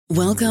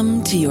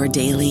Welcome to your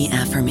daily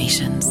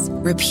affirmations.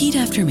 Repeat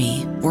after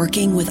me.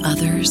 Working with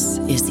others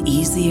is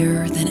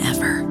easier than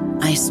ever.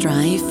 I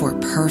strive for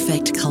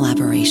perfect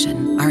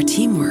collaboration. Our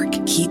teamwork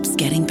keeps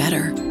getting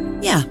better.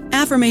 Yeah,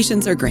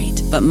 affirmations are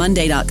great, but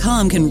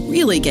Monday.com can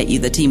really get you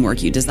the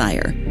teamwork you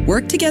desire.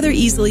 Work together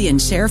easily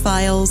and share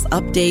files,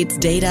 updates,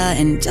 data,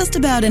 and just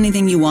about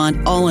anything you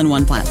want all in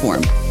one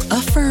platform.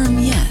 Affirm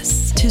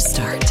yes to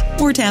start,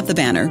 or tap the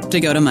banner to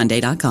go to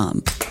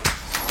Monday.com.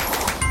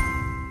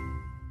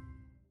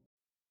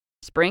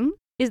 Spring?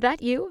 Is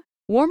that you?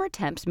 Warmer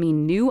temps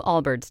mean new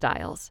Allbirds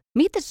styles.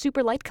 Meet the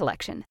Super Light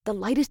Collection, the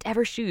lightest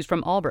ever shoes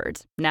from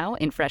Allbirds, now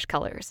in fresh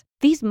colors.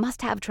 These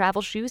must-have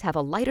travel shoes have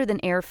a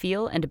lighter-than-air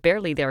feel and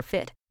barely-there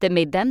fit that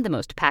made them the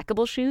most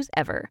packable shoes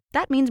ever.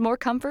 That means more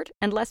comfort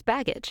and less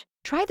baggage.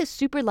 Try the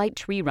Super Light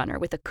Tree Runner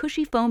with a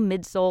cushy foam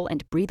midsole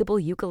and breathable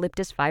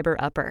eucalyptus fiber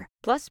upper.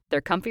 Plus,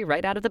 they're comfy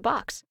right out of the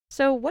box.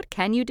 So what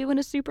can you do in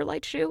a super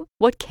light shoe?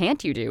 What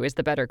can't you do is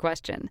the better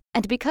question.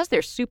 And because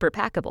they're super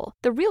packable,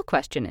 the real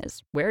question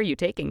is, where are you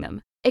taking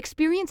them?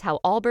 Experience how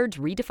Allbirds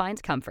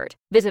redefines comfort.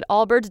 Visit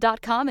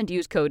allbirds.com and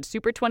use code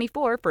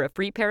SUPER24 for a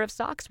free pair of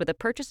socks with a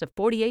purchase of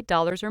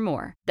 $48 or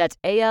more. That's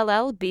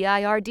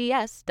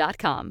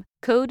ALLBIRDS.com.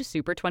 Code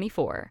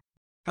SUPER24.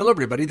 Hello,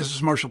 everybody. This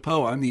is Marshall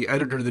Poe. I'm the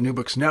editor of the New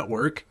Books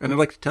Network, and I'd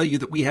like to tell you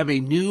that we have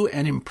a new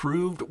and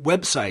improved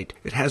website.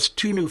 It has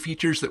two new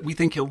features that we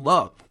think you'll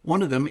love.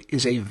 One of them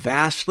is a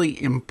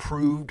vastly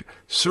improved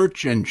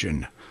search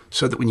engine,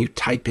 so that when you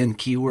type in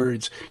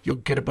keywords, you'll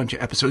get a bunch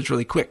of episodes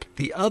really quick.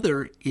 The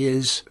other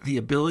is the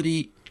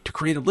ability to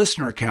create a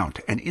listener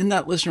account, and in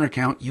that listener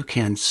account, you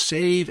can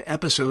save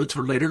episodes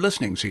for later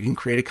listening, so you can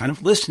create a kind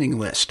of listening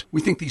list. We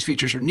think these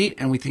features are neat,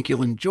 and we think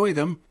you'll enjoy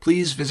them.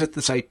 Please visit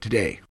the site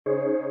today.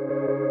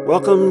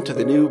 Welcome to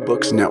the New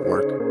Books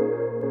Network.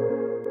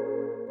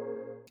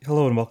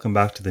 Hello and welcome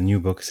back to the New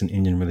Books in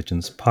Indian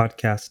Religions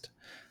podcast.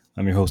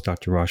 I'm your host,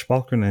 Dr. Raj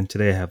Balkaran, and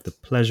today I have the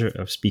pleasure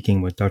of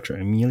speaking with Dr.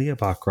 Amelia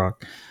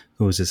Bachrach,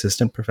 who is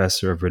Assistant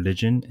Professor of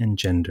Religion and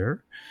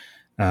Gender,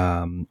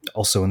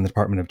 also in the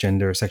Department of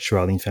Gender,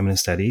 Sexuality, and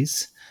Feminist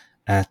Studies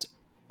at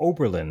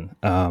Oberlin.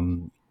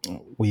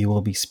 We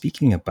will be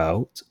speaking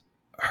about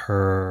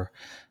her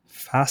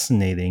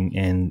fascinating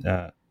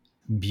and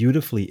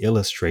beautifully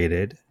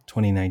illustrated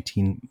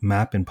 2019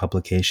 map and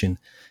publication,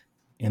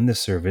 In the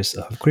Service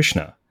of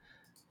Krishna.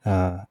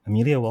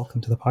 Amelia, welcome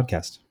to the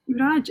podcast.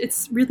 Raj,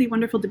 it's really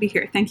wonderful to be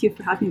here. Thank you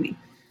for having me.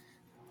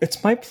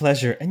 It's my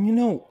pleasure. And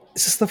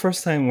this is the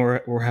first time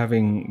we're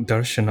having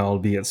darshana,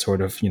 albeit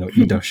sort of,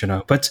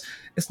 e-darshana, but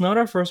it's not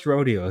our first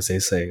rodeo, as they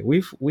say.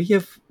 We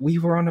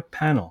were on a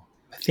panel.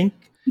 I think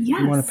we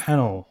were on a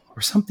panel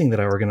or something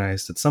that I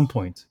organized at some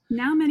point.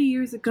 Now many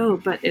years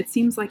ago, but it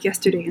seems like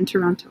yesterday in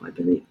Toronto, I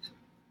believe.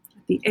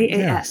 The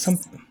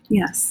AAS.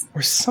 Yes.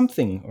 Or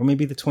something, or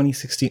maybe the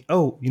 2016.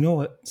 Oh, you know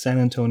what? San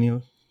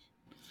Antonio.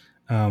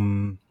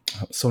 The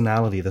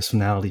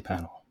Sonality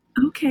panel.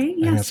 Okay,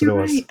 yes, you're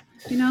right.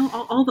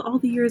 All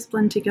the years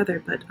blend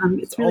together, but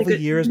it's really good. All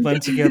the years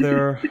blend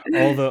together.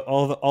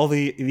 all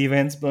the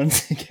events blend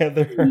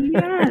together.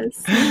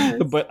 Yes.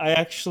 But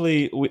I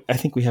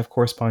think we have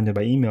corresponded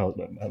by email.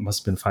 It must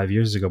have been 5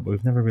 years ago, but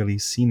we've never really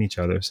seen each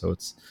other, so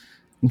it's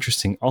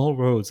interesting. All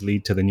roads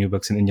lead to the New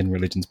Books in Indian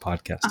Religions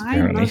podcast,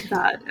 apparently. I love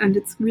that, and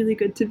it's really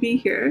good to be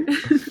here.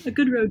 A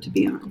good road to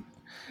be on.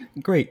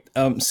 Great.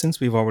 Since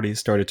we've already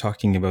started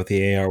talking about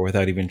the AR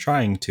without even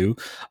trying to,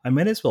 I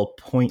might as well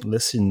point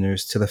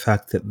listeners to the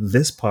fact that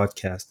this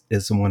podcast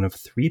is one of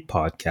 3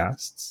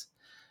 podcasts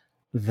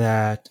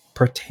that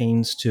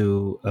pertains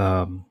to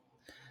a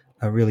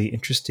really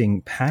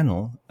interesting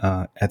panel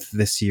at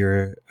this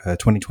year,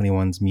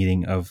 2021's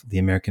meeting of the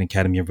American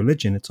Academy of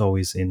Religion. It's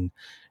always in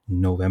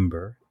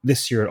November.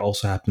 This year it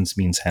also happens to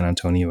be in San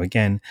Antonio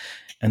again.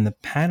 And the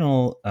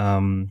panel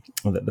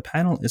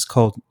is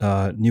called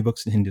New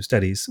Books in Hindu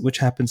Studies, which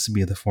happens to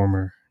be the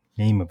former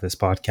name of this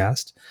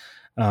podcast.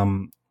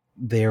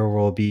 There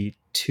will be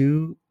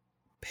 2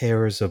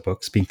 pairs of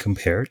books being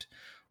compared.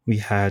 We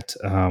had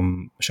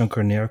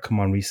Shankar Nair come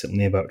on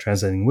recently about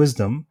translating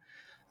wisdom.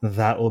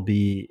 That will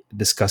be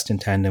discussed in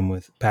tandem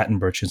with Patton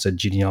Burchin's A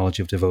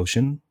Genealogy of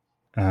Devotion.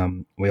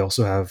 We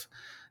also have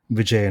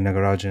Vijaya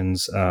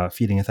Nagarajan's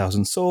Feeding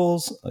 1,000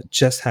 Souls.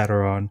 Just had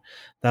her on.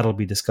 That'll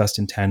be discussed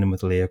in tandem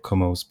with Leah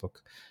Comeau's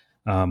book.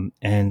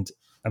 And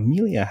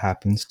Amelia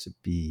happens to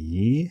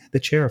be the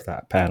chair of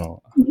that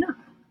panel. Yeah.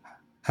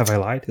 Have I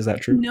lied? Is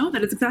that true? No,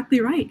 that is exactly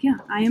right. Yeah,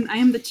 I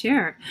am the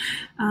chair.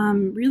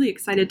 Really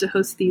excited to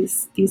host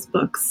these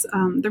books.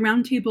 The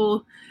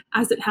roundtable,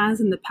 as it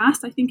has in the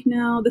past, I think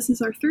now this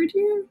is our 3rd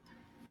year,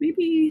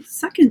 maybe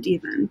 2nd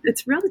even.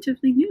 It's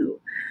relatively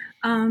new.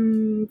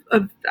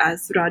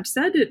 As Raj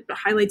said, it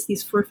highlights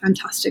these 4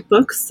 fantastic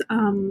books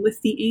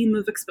with the aim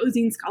of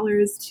exposing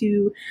scholars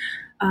to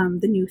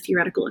the new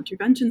theoretical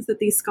interventions that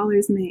these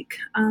scholars make,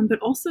 but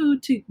also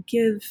to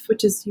give,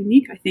 which is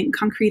unique, I think,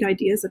 concrete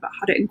ideas about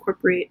how to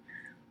incorporate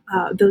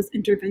those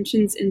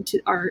interventions into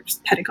our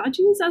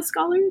pedagogies as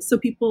scholars. So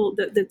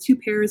the two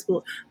pairs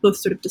will both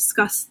sort of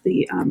discuss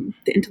the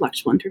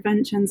intellectual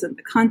interventions and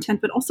the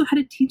content, but also how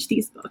to teach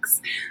these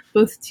books,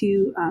 both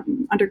to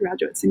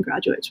undergraduates and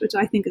graduates, which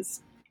I think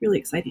is really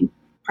exciting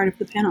part of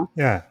the panel.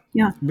 Yeah.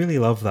 Really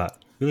love that.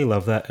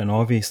 And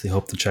obviously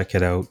hope to check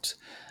it out.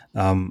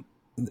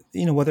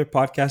 Whether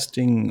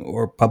podcasting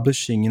or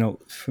publishing,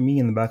 for me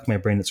in the back of my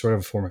brain, it's sort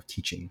of a form of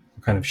teaching.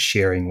 We're kind of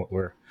sharing what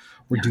we're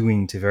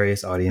doing to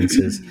various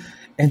audiences.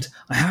 And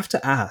I have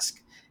to ask,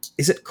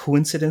 is it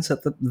coincidence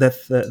that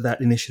that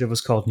initiative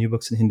was called New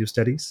Books in Hindu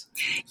Studies?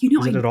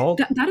 Is it at all?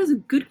 That is a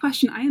good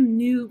question. I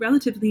am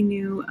relatively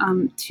new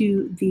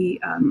to the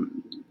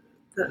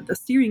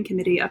steering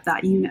committee of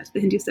that unit, the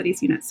Hindu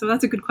Studies unit. So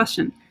that's a good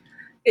question.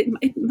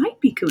 It might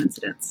be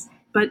coincidence,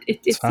 but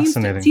it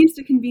seems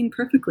to convene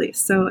perfectly.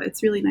 So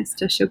it's really nice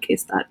to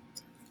showcase that,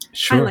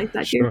 highlight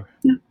that here.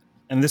 Yeah.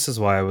 And this is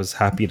why I was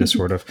happy to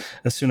sort of,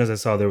 as soon as I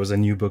saw there was a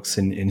New Books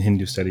in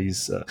Hindu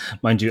Studies,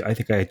 mind you, I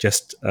think I had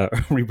just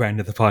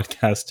rebranded the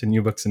podcast to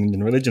New Books in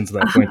Indian Religions at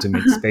that point to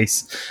make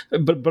space,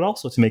 but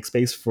also to make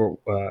space for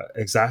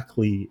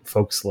exactly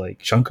folks like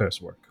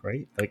Shankar's work,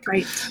 right?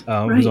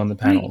 Who's on the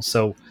panel. Right.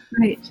 So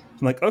I'm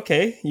like,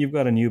 okay, you've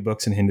got a New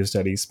Books in Hindu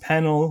Studies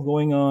panel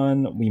going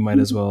on. We might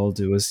as well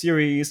do a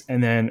series.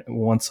 And then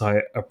once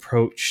I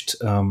approached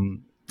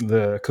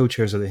the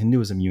co-chairs of the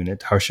Hinduism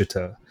unit,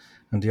 Harshita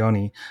and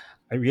Diani,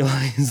 I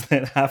realized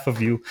that half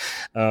of you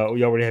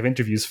we already have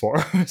interviews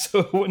for, so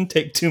it wouldn't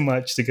take too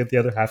much to get the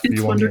other half of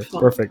you on here.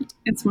 Perfect.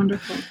 It's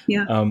wonderful.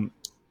 Yeah.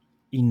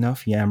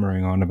 Enough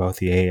yammering on about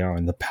the AR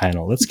and the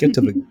panel. Let's get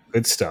to the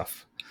good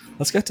stuff.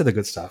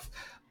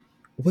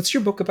 What's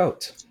your book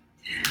about?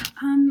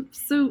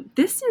 So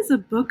this is a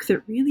book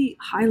that really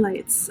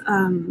highlights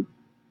a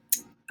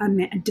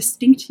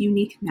distinct,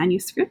 unique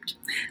manuscript,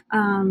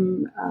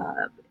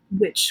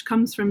 which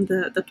comes from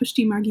the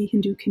Pushti Margi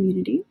Hindu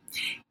community.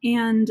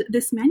 And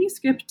this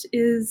manuscript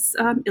is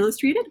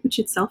illustrated, which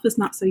itself is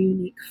not so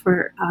unique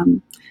for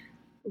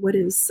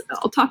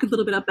I'll talk a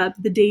little bit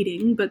about the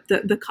dating, but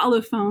the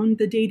colophon,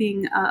 the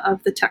dating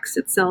of the text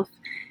itself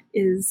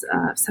is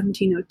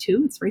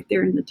 1702. It's right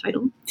there in the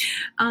title.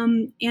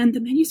 And the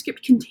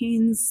manuscript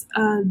contains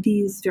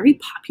these very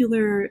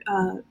popular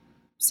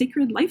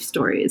sacred life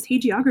stories,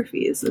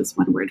 hagiographies is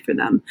one word for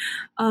them,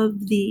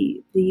 of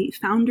the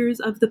founders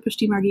of the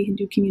Pushti Margi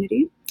Hindu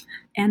community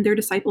and their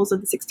disciples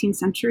of the 16th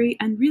century,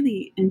 and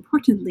really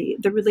importantly,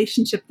 the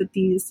relationship that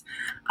these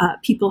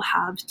people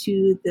have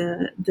to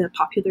the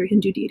popular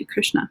Hindu deity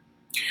Krishna.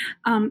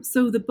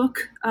 So the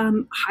book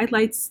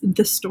highlights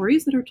the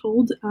stories that are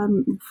told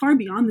far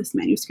beyond this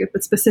manuscript,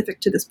 but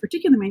specific to this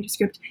particular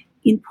manuscript,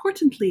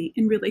 importantly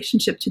in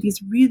relationship to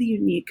these really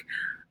unique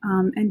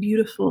and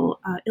beautiful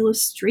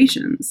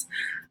illustrations.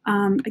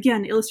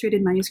 Again,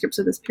 illustrated manuscripts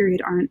of this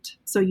period aren't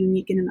so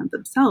unique in and of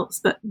themselves,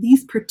 but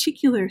this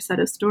particular set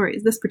of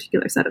stories,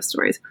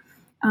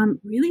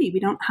 really, we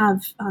don't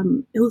have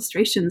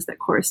illustrations that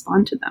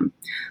correspond to them.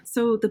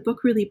 So the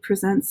book really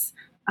presents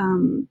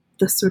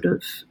the sort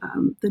of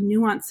the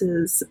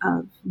nuances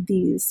of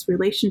these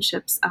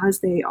relationships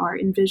as they are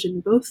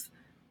envisioned both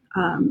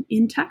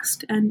in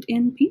text and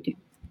in painting.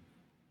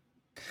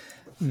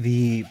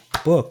 The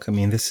book, I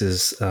mean, this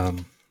is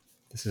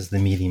the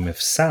medium of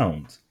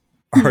sound,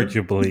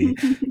 arguably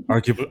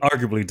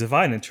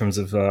divine in terms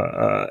of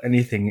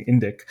anything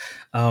Indic.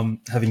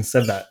 Having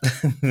said that,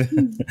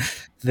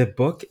 the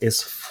book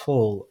is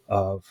full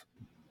of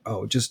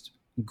just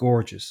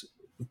gorgeous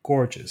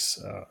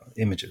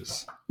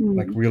images,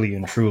 like really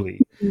and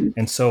truly.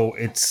 And so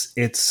it's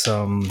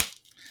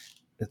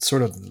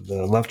sort of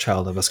the love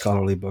child of a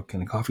scholarly book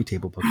and a coffee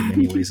table book in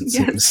many ways, it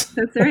seems.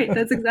 That's right.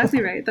 That's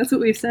exactly right. That's what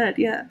we've said.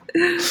 Yeah.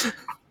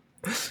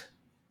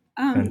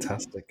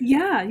 Fantastic.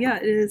 Yeah.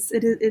 It is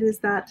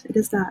that. It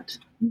is that.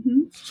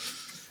 Mm-hmm.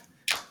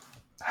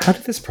 How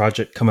did this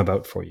project come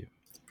about for you?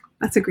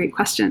 That's a great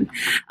question.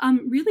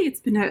 Really, it's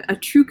been a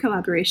true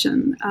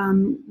collaboration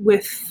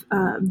with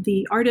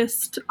the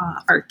artist,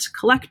 art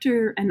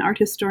collector, and art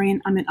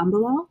historian Amit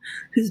Ambalal,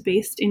 who's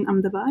based in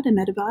Ahmedabad,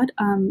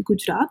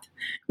 Gujarat,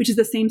 which is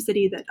the same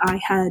city that I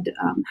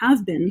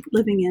have been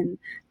living in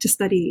to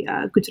study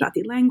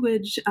Gujarati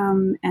language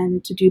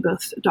and to do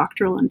both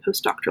doctoral and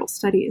postdoctoral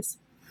studies.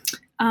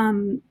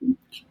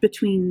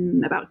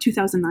 Between about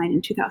 2009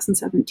 and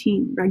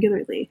 2017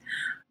 regularly.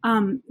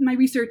 My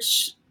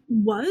research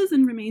was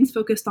and remains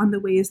focused on the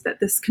ways that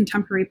this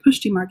contemporary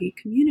Pushti Margi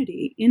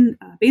community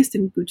based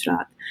in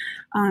Gujarat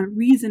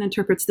reads and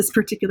interprets this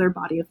particular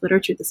body of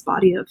literature, this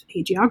body of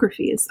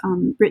hagiographies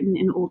written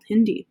in Old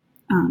Hindi,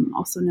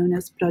 also known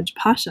as Braj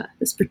Bhasha,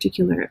 this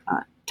particular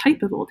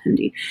type of Old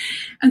Hindi.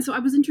 And so I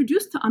was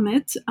introduced to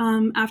Amit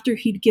after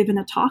he'd given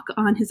a talk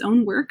on his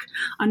own work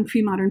on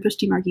pre-modern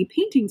Pushti Margi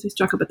paintings. We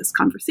struck up at this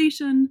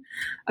conversation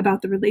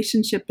about the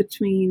relationship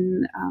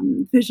between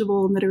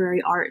visual and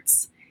literary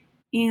arts.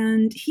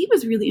 And he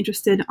was really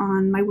interested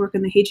on my work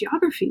in the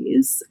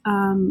hagiographies,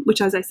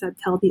 which, as I said,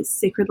 tell these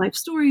sacred life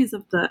stories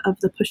of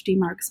the Pushti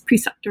Marg's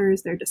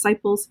preceptors, their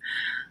disciples.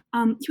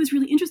 He was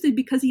really interested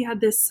because he had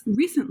this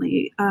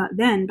recently,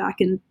 then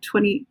back in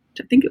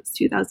I think it was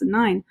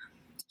 2009,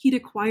 he'd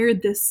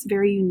acquired this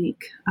very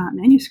unique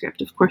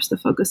manuscript, of course, the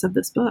focus of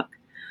this book.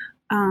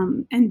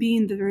 And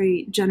being the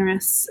very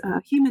generous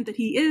human that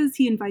he is,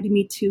 he invited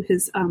me to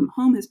his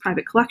home, his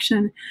private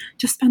collection,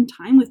 to spend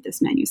time with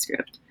this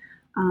manuscript.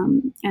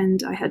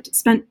 And I had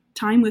spent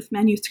time with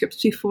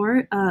manuscripts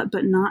before,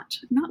 but not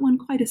one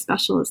quite as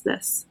special as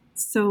this.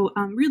 So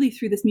really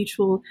through this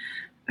mutual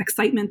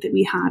excitement that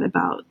we had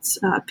about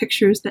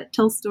pictures that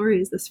tell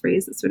stories, this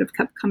phrase that sort of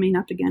kept coming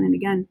up again and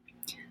again,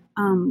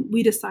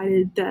 we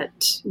decided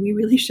that we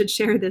really should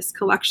share this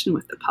collection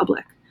with the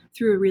public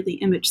through a really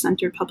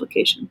image-centered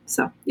publication.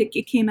 So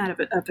it came out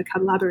of a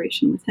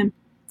collaboration with him.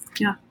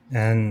 Yeah.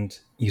 And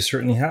you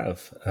certainly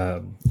have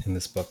in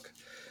this book.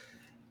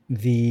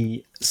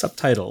 The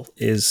subtitle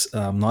is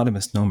not a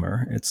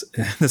misnomer.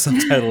 The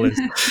subtitle is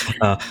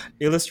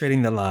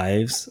Illustrating the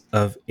Lives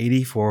of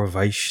 84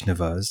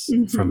 Vaishnavas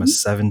from a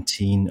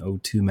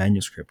 1702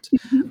 manuscript.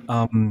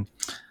 I'm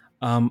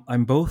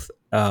both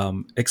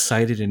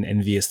excited and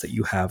envious that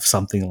you have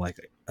something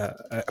like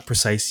a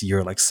precise year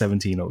like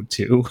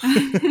 1702.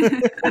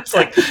 It's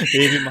like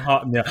maybe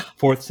Mahatma,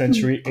 4th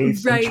century, 8th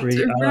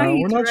century.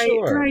 We're not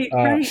sure.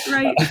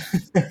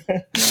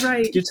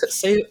 Right. Could you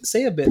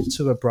say a bit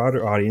to a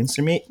broader audience?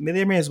 There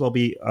may as well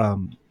be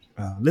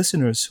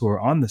listeners who are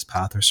on this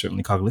path or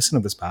certainly cognizant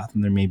of this path,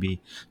 and there may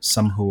be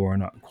some who are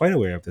not quite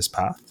aware of this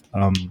path.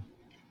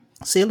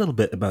 Say a little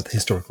bit about the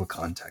historical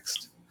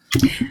context.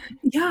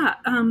 Yeah,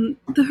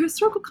 the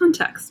historical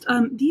context.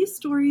 These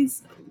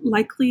stories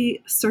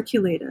likely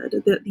circulated,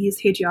 these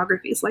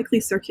hagiographies likely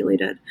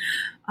circulated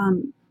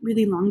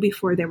really long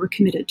before they were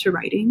committed to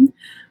writing.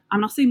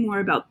 I'll say more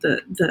about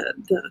the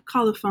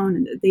colophon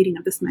and the dating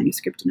of this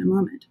manuscript in a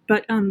moment.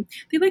 But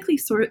they likely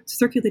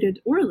circulated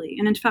orally.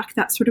 And in fact,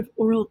 that sort of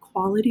oral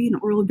quality and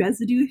oral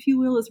residue, if you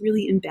will, is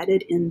really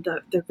embedded in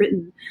the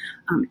written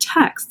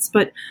texts.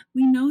 But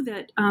we know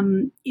that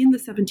in the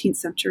 17th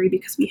century,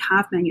 because we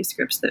have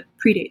manuscripts that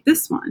predate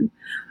this one,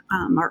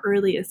 our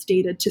earliest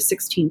dated to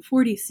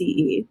 1640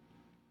 CE,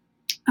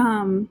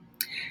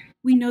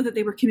 we know that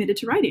they were committed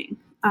to writing.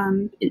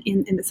 In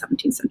the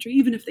 17th century,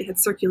 even if they had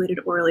circulated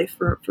orally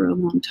for a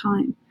long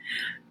time.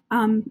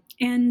 And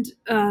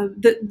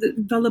the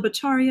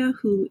Vallabhacharya,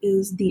 who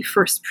is the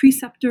first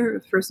preceptor,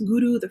 the first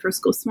guru, the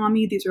first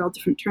Goswami, these are all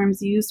different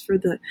terms used for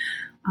the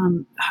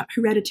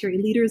hereditary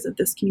leaders of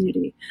this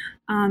community.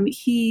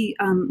 He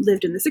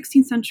lived in the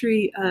 16th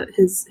century.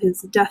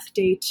 His death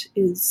date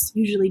is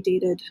usually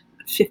dated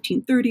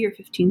 1530 or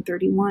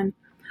 1531.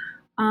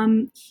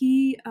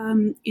 He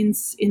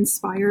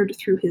inspired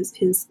through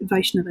his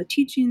Vaishnava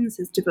teachings,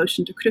 his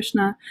devotion to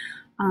Krishna,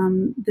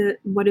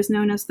 what is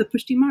known as the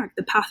Pushti Marg,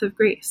 the path of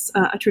grace,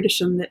 a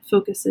tradition that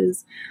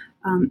focuses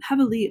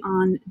heavily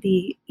on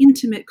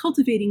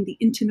cultivating the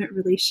intimate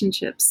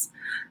relationships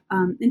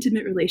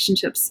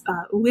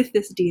with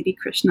this deity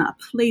Krishna, a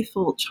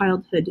playful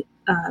childhood,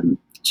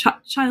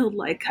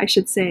 childlike, I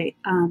should say,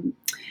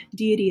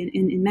 deity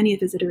in many of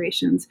his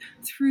iterations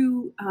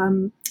through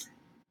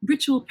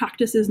ritual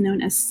practices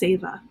known as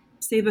seva.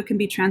 Seva can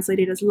be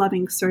translated as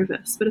loving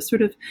service, but a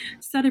sort of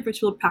set of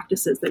ritual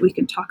practices that we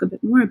can talk a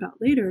bit more about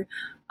later,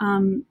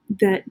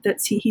 that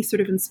he sort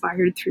of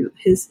inspired through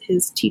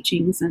his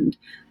teachings and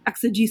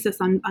exegesis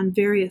on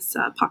various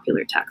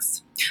popular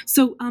texts.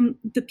 So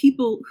the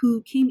people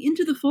who came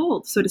into the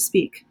fold, so to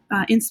speak,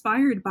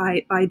 inspired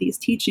by these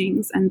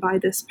teachings and by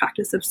this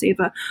practice of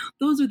seva,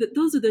 those are the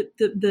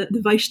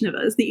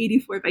Vaishnavas, the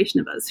 84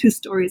 Vaishnavas whose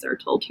stories are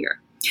told here.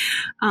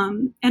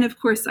 And of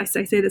course, I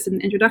say this in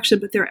the introduction,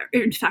 but there are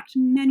in fact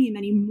many,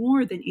 many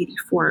more than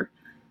 84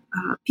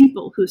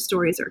 people whose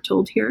stories are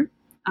told here.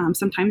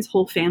 Sometimes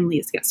whole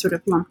families get sort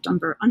of lumped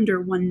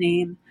under one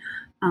name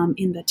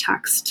in the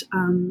text.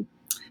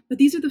 But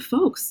these are the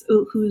folks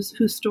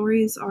whose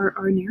stories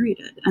are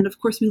narrated. And of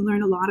course, we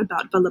learn a lot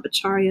about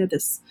Vallabhacharya,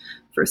 this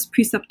first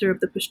preceptor of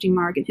the Pushti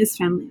Marg, and his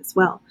family as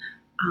well.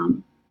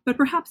 But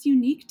perhaps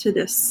unique to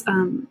this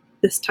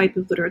type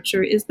of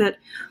literature is that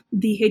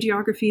the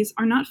hagiographies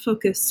are not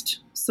focused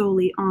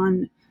solely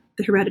on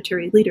the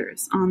hereditary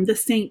leaders, on the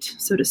saint,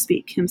 so to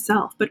speak,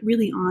 himself, but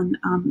really on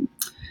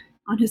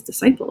his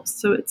disciples.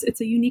 So it's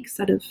a unique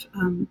set of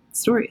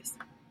stories.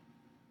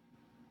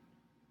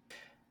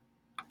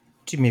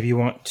 Do you maybe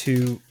want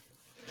to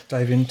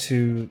dive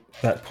into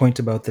that point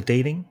about the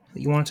dating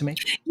that you wanted to make?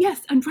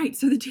 Yes, and right.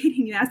 So the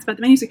dating, you asked about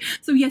the manuscript.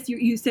 So yes,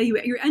 you say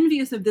you're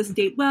envious of this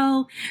date.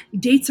 Well,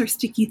 dates are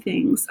sticky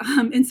things.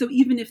 And so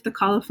even if the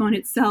colophon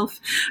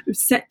itself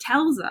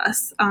tells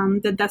us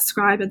that that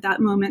scribe at that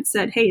moment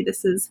said, hey,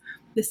 this is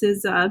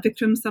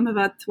Vikram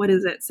Samvat,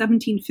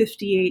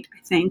 1758,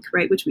 I think,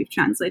 right, which we've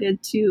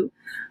translated to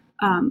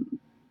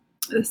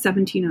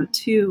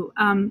 1702.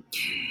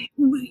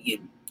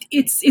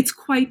 it's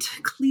quite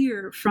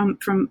clear from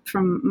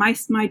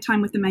my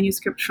time with the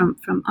manuscript, from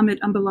Amit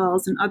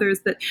Ambalal's and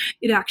others, that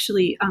it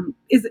actually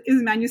is a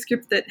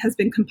manuscript that has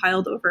been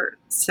compiled over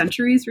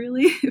centuries,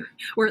 really,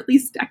 or at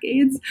least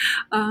decades.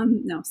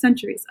 No,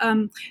 centuries.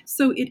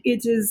 So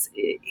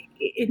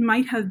it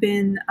might have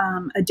been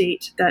a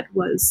date that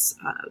was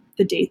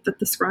the date that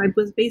the scribe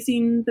was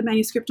basing the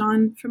manuscript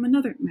on from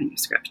another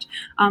manuscript.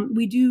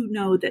 We do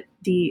know that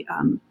the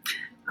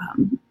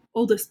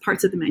oldest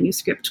parts of the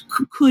manuscript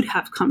could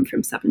have come from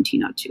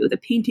 1702. The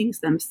paintings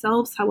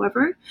themselves,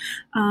 however,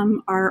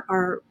 are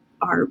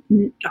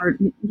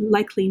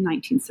likely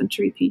 19th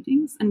century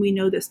paintings, and we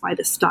know this by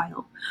the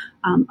style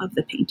of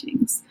the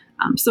paintings.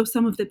 So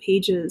some of the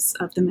pages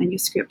of the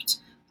manuscript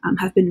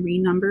have been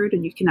renumbered,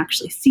 and you can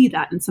actually see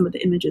that in some of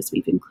the images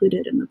we've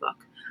included in the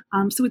book.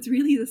 So it's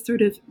really this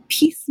sort of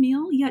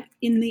piecemeal, yet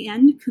in the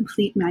end,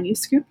 complete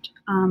manuscript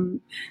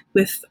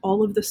with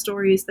all of the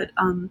stories that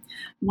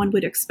one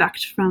would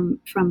expect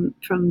from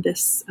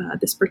this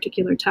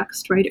particular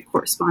text. Right, it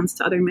corresponds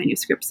to other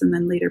manuscripts and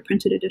then later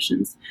printed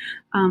editions.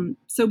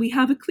 So we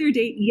have a clear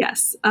date,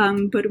 yes,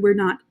 but we're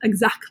not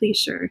exactly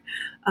sure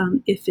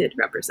if it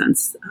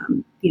represents,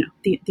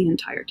 the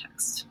entire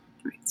text.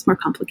 Right, it's more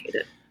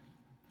complicated.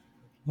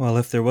 Well,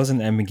 if there was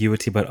an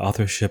ambiguity about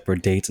authorship or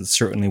dates, it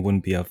certainly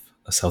wouldn't be of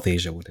South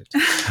Asia, would it?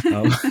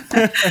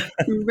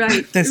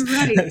 Right. This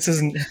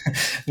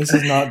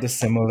is not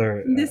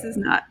dissimilar. This is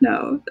not,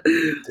 no.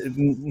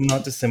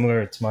 Not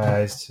dissimilar to my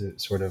eyes to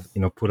sort of,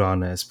 put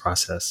on as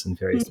process in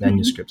various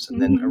manuscripts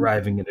and then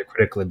arriving at a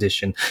critical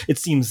edition. It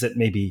seems that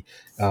maybe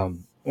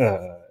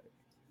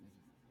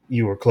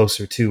you were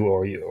closer to,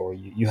 or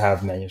you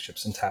have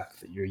manuscripts intact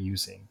that you're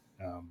using,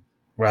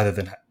 rather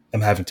than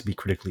them having to be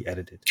critically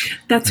edited.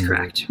 That's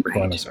correct.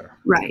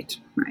 Right.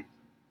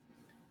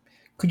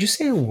 Could you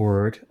say a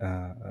word?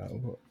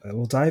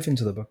 We'll dive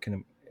into the book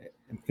in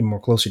more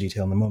closer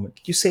detail in a moment.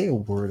 Could you say a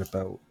word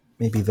about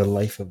maybe the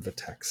life of the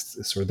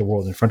text, sort of the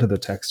world in front of the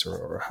text,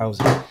 or how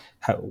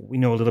we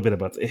know a little bit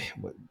about the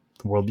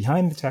world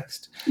behind the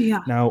text?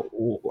 Yeah. Now,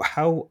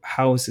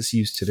 how is this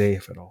used today,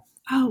 if at all?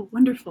 Oh,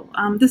 wonderful.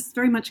 This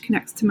very much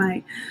connects to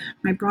my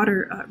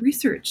broader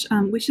research,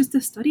 which is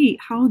to study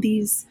how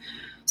these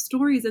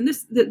stories, and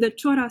the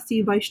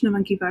Chaurasi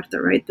Vaishnavanki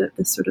Varta, right?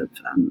 The sort of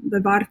the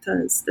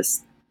Vartas,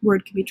 this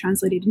word can be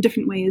translated in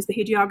different ways, the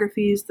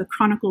hagiographies, the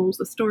chronicles,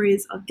 the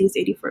stories of these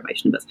 84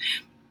 Vaishnavas.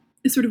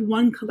 It's sort of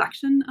one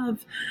collection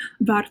of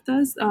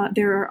Vartas.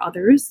 There are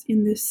others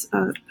in this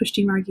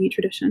Pushti Margi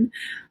tradition.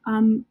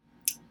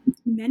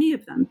 Many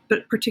of them,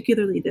 but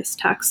particularly this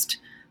text,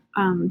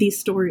 these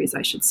stories,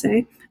 I should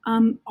say,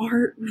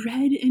 are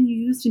read and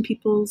used in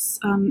people's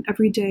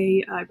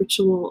everyday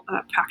ritual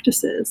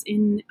practices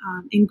in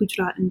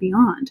Gujarat and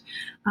beyond.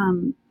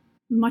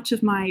 Much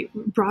of my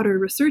broader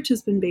research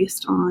has been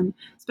based on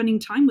spending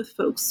time with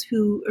folks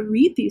who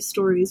read these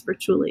stories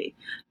ritually,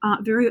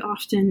 very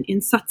often in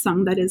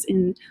satsang, that is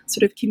in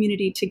sort of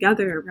community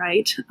together,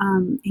 right,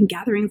 in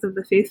gatherings of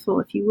the faithful,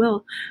 if you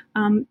will,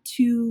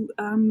 to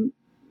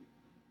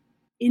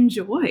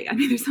enjoy. I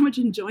mean, there's so much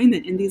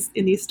enjoyment in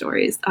these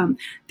stories.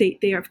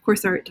 They of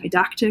course are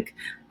didactic.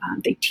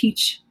 They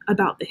teach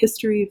about the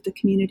history of the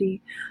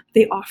community.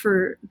 They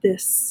offer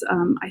this.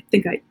 I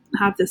think I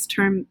have this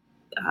term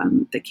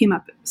that came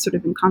up sort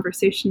of in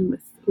conversation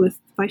with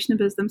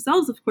Vaishnavas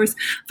themselves. Of course,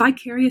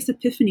 vicarious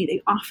epiphany.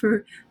 They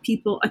offer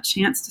people a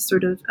chance to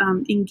sort of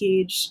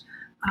engage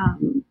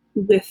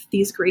with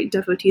these great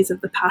devotees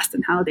of the past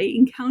and how they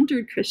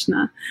encountered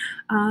Krishna.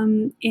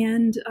 And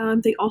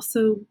they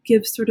also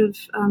give sort of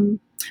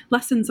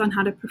lessons on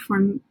how to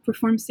perform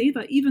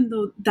seva, even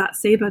though that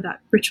seva,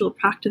 that ritual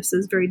practice,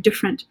 is very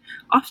different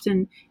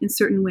often in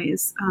certain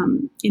ways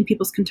in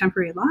people's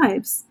contemporary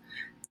lives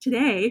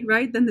today,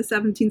 right, than the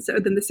 17th or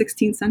than the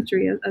 16th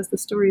century, as the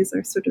stories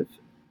are sort of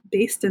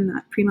based in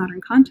that pre-modern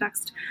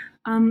context.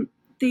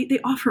 They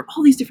offer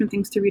all these different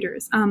things to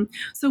readers.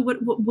 So what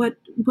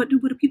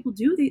do people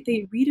do?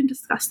 They read and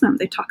discuss them.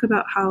 They talk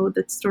about how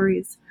the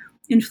stories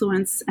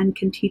influence and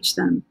can teach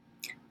them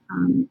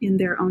in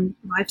their own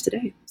lives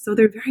today. So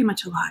they're very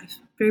much alive,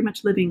 very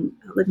much living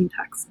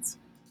texts.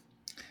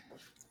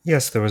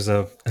 Yes, there was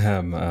a.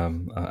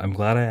 I'm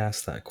glad I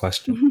asked that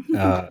question.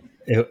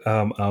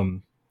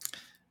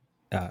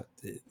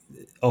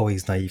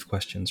 Always naive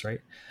questions,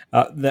 right?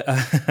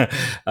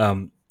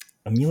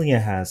 Amelia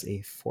has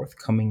a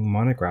forthcoming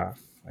monograph,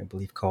 I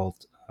believe,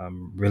 called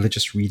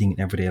Religious Reading in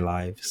Everyday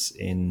Lives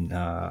in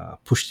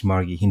Pushti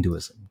Margi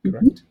Hinduism,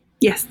 correct? Mm-hmm.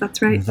 Yes,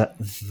 that's right. And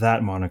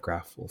that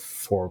monograph will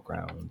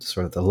foreground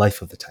sort of the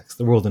life of the text,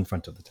 the world in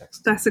front of the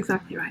text. That's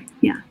exactly right,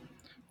 yeah.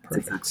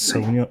 Perfect. Exactly so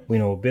right. we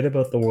know a bit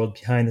about the world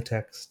behind the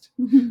text.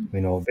 Mm-hmm. We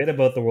know a bit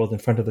about the world in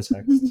front of the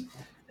text. Mm-hmm.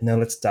 And now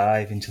let's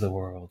dive into the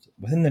world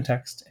within the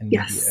text. And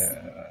yes. Maybe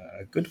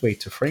a good way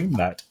to frame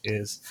that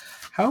is,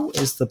 how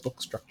is the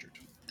book structured?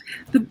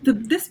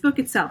 This book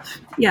itself,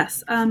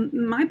 yes.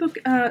 My book,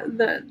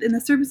 In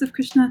the Service of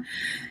Krishna,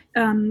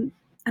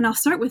 And I'll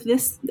start with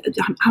this.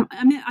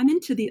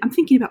 I'm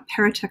thinking about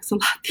paratext a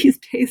lot these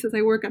days as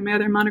I work on my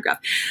other monograph.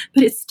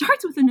 But it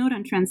starts with a note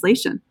on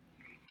translation.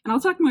 And I'll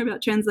talk more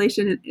about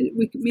translation.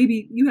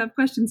 Maybe you have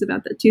questions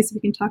about that too, so we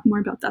can talk more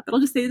about that. But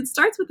I'll just say it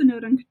starts with a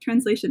note on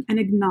translation and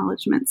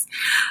acknowledgments.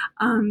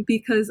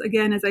 Because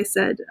again, as I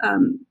said,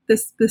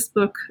 this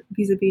book,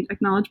 vis-a-vis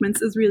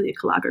acknowledgments, is really a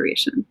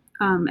collaboration,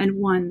 and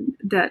one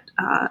that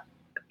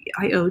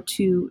I owe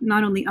to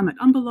not only Amit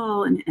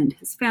Ambalal and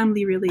his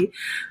family, really,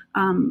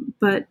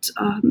 but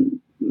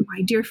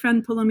my dear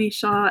friend Polomi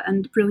Shah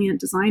and brilliant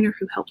designer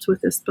who helped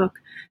with this book,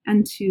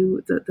 and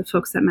to the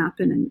folks at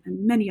Mappin and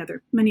many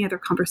other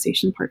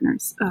conversation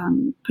partners,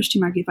 Pushti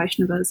Margi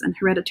Vaishnavas and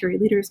hereditary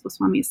leaders,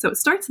 Goswamis. So it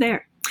starts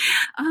there.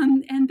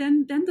 And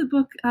then the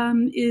book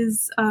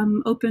is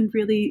opened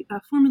really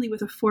formally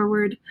with a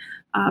foreword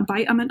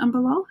by Amit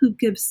Ambalal, who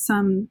gives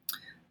some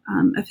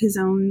of his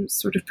own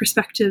sort of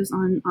perspectives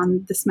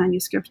on this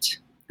manuscript,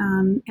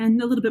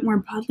 and a little bit more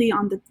broadly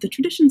on the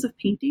traditions of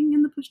painting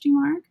in the Pushti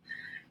Marg.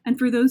 And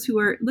for those who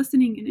are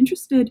listening and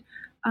interested,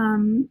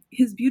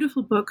 his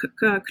beautiful book,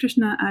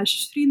 Krishna as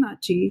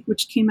Srinathji,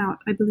 which came out,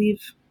 I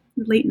believe,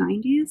 in the late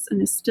 90s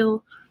and is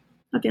still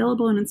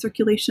available and in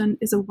circulation,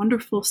 is a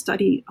wonderful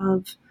study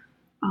of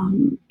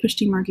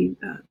Pushti Margi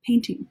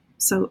painting.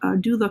 So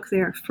do look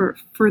there for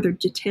further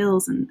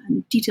details and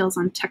details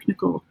on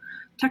technical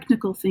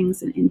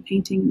things in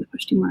painting in the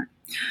Pushti Marg.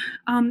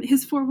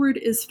 His foreword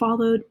is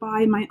followed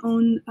by my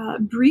own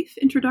brief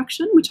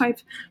introduction, which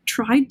I've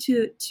tried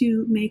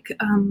to make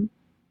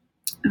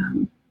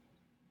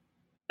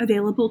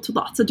available to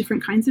lots of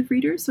different kinds of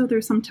readers. So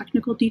there's some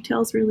technical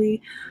details,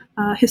 really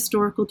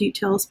historical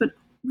details, but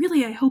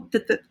really I hope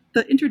that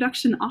the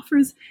introduction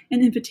offers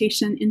an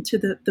invitation into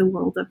the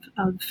world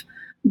of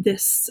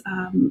this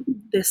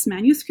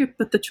manuscript,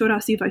 but the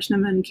Chaurasi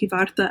Vaishnavan ki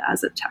Varta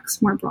as a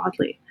text more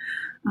broadly.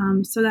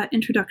 So that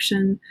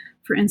introduction,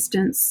 for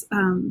instance,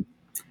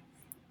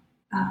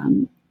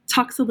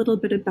 talks a little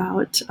bit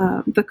about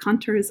the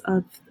contours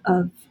of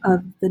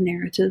the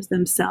narratives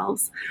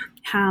themselves,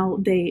 how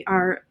they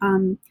are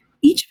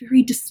each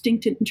very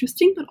distinct and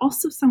interesting, but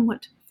also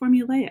somewhat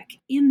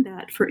formulaic in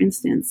that, for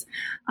instance,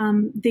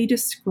 they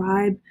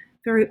describe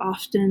very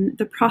often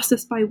the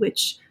process by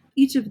which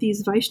each of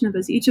these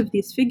Vaishnavas, each of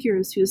these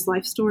figures whose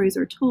life stories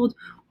are told,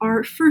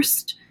 are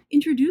first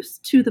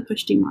introduced to the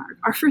Pushti Marg,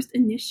 are first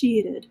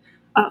initiated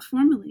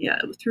formally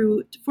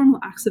through formal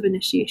acts of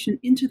initiation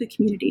into the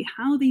community,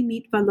 how they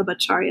meet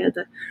Vallabhacharya,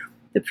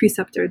 the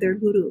preceptor, their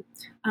guru,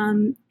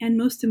 and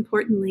most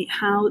importantly,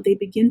 how they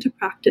begin to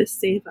practice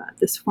seva,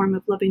 this form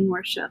of loving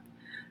worship,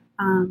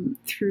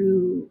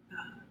 through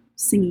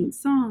singing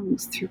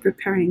songs, through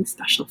preparing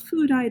special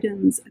food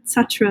items,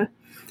 etc.,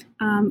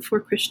 for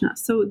Krishna.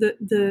 So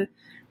the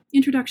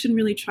introduction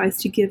really tries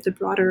to give the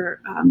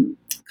broader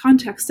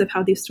context of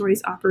how these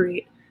stories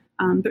operate,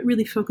 but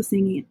really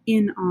focusing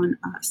in on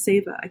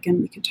seva.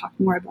 Again, we can talk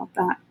more about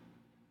that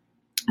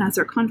as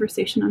our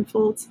conversation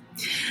unfolds.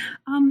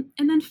 And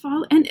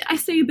I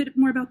say a bit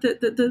more about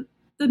the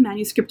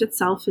manuscript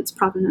itself, its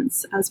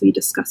provenance, as we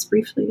discussed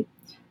briefly.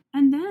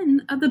 And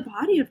then the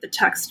body of the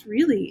text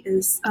really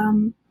is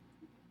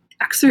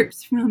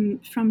excerpts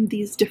from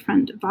these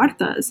different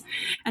vartas.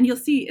 And you'll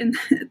see, and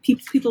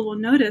people will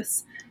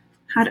notice,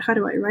 how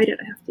do I write it?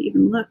 I have to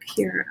even look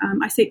here.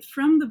 I say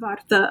from the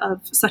varta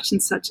of such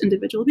and such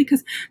individual,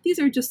 because these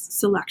are just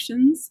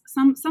selections.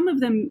 Some of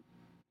them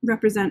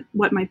represent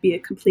what might be a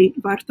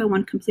complete varta,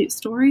 one complete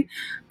story,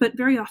 but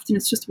very often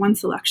it's just one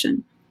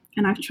selection.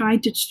 And I've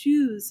tried to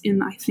choose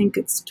I think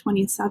it's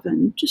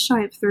 27, just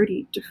shy of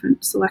 30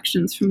 different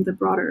selections from the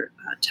broader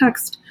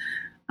text,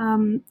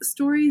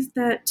 stories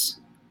that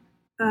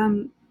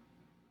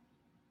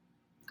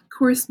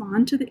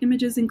correspond to the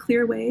images in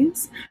clear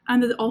ways,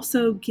 and that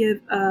also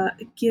give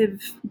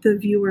the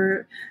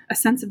viewer a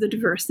sense of the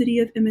diversity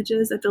of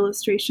images, of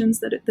illustrations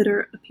that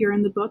appear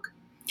in the book.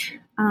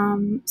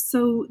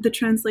 So the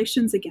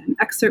translations, again,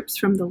 excerpts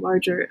from the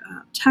larger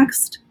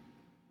text,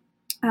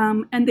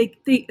 and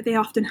they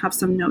often have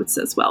some notes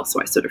as well,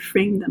 so I sort of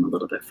frame them a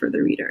little bit for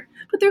the reader.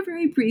 But they're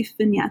very brief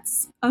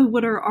vignettes of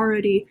what are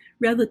already,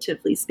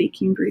 relatively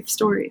speaking, brief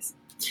stories.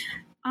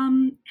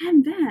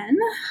 And then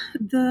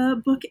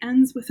the book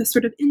ends with a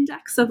sort of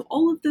index of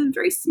all of the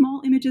very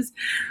small images.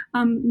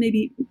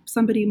 Maybe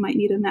somebody might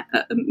need a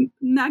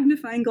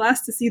magnifying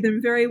glass to see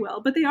them very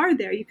well, but they are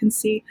there. You can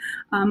see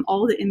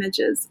all the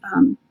images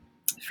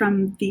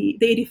from the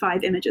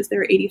 85 images.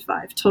 There are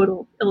 85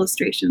 total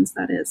illustrations,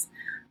 that is,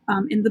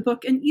 in the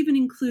book, and even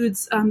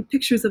includes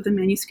pictures of the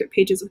manuscript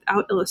pages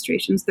without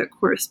illustrations that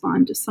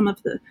correspond to some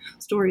of the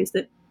stories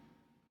that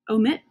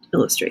omit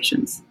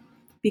illustrations,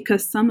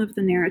 because some of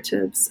the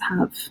narratives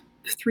have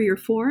 3 or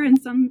 4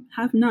 and some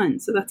have none.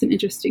 So that's an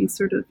interesting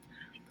sort of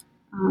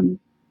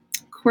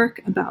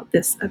quirk about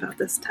this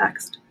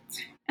text.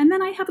 And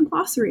then I have a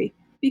glossary,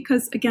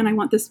 because again, I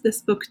want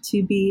this book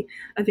to be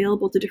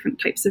available to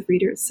different types of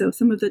readers. So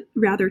some of the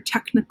rather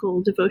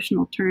technical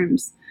devotional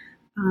terms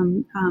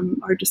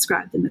are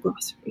described in the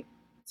glossary.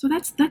 So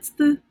that's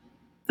the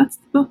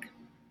book.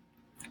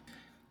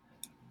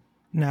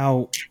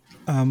 Now,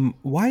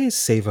 why is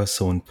Seva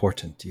so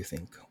important, do you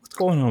think? What's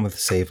going on with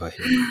Seva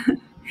here?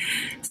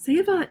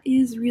 Seva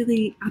is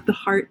really at the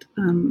heart,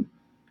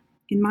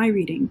 in my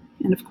reading,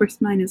 and of course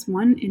mine is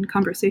one in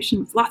conversation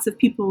with lots of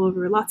people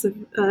over lots of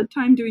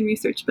time doing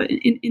research, but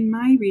in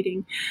my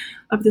reading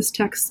of this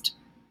text,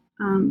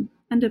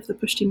 and of the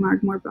Pushti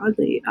Marg more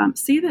broadly,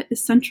 Seva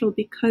is central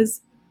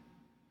because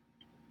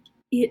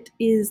it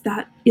is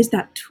that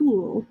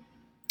tool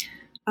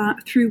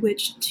through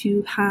which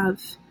to have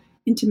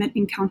intimate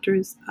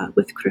encounters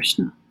with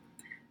Krishna,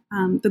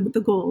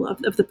 the goal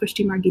of the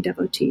Pushti Margi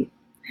devotee.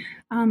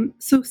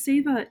 So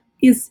Seva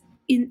is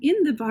in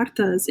the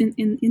Vartas,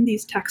 in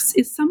these texts,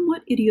 is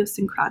somewhat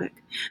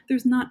idiosyncratic.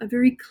 There's not a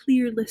very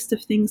clear list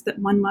of things that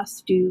one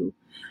must do.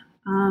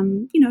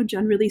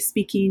 Generally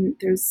speaking,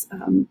 there's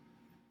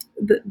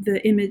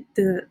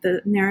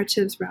the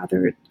narratives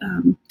rather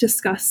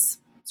discuss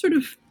sort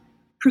of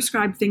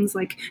prescribed things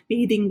like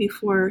bathing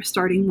before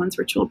starting one's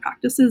ritual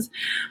practices,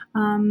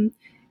 and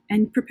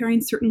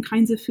preparing certain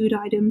kinds of food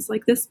items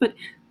like this. But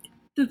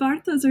the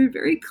Vartas are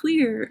very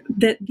clear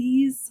that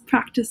these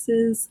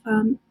practices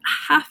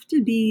have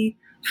to be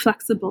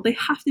flexible. They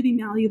have to be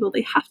malleable.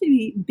 They have to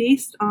be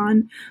based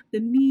on the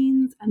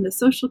means and the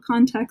social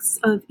context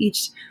of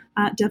each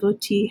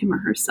devotee, him or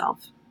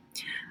herself.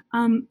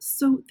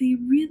 So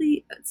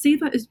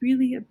Seva is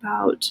really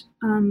about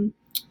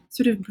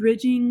sort of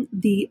bridging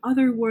the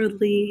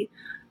otherworldly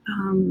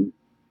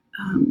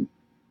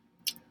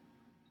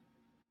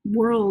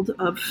world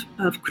of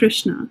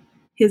Krishna,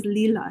 his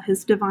lila,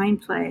 his divine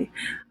play,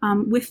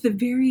 with the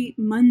very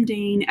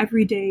mundane,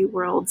 everyday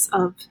worlds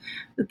of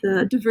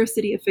the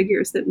diversity of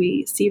figures that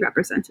we see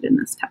represented in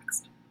this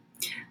text.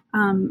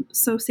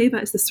 So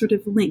Seva is this sort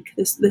of link,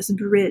 this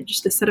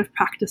bridge, this set of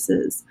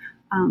practices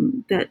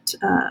that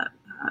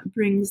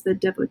brings the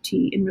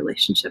devotee in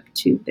relationship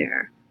to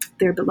their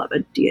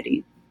beloved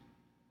deity.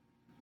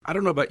 I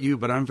don't know about you,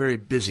 but I'm very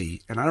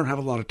busy and I don't have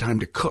a lot of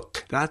time to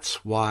cook.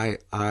 That's why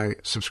I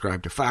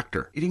subscribe to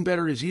Factor. Eating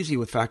better is easy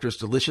with Factor's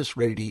delicious,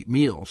 ready-to-eat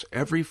meals.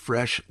 Every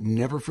fresh,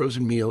 never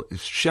frozen meal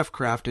is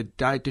chef-crafted,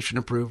 dietitian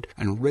approved,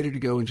 and ready to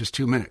go in just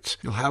 2 minutes.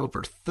 You'll have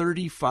over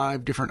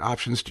 35 different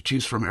options to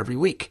choose from every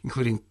week,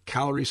 including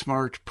Calorie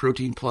Smart,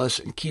 Protein Plus,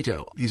 and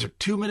Keto. These are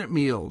 2-minute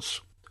meals.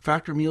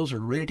 Factor meals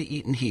are ready to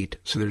eat and heat,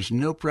 so there's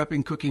no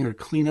prepping, cooking, or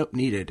cleanup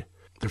needed.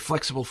 They're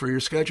flexible for your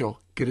schedule.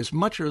 Get as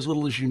much or as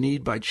little as you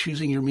need by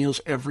choosing your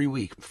meals every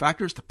week.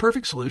 Factor is the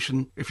perfect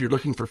solution if you're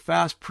looking for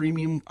fast,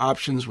 premium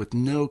options with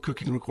no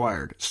cooking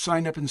required.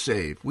 Sign up and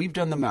save. We've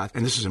done the math,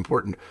 and this is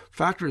important.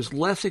 Factor is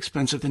less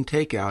expensive than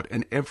takeout,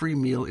 and every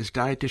meal is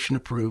dietitian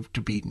approved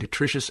to be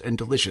nutritious and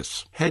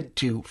delicious. Head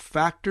to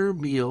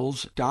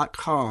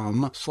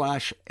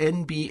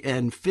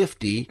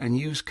factormeals.com/NBN50 and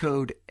use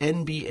code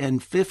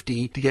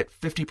NBN50 to get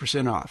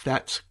 50% off.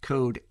 That's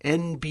code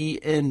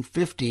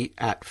NBN50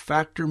 at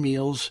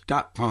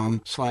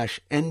factormeals.com/NBN50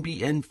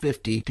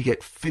 to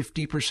get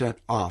 50%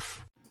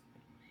 off.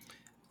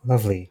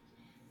 Lovely.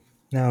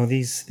 Now,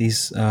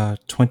 these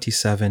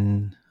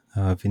 27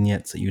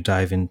 vignettes that you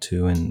dive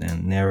into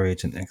and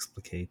narrate and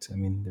explicate, I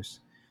mean, there's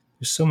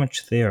so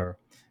much there.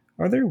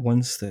 Are there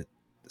ones that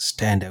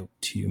stand out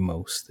to you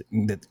most,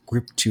 that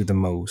gripped you the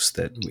most,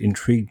 that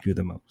intrigued you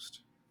the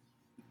most?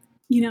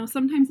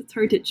 Sometimes it's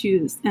hard to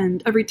choose,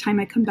 and every time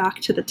I come back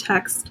to the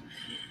text,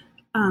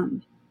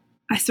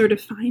 I sort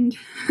of find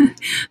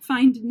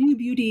new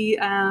beauty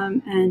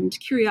and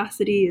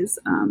curiosities,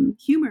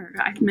 humor.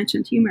 I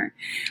mentioned humor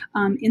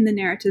in the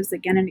narratives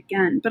again and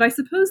again. But I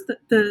suppose that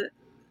the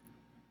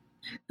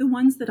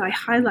ones that I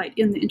highlight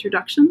in the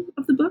introduction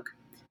of the book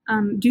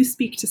do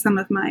speak to some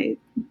of my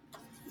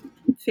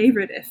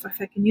favorite, if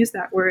I can use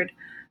that word,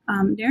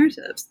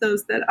 narratives,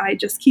 those that I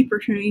just keep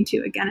returning to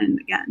again and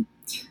again.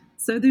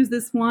 So there's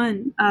this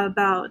one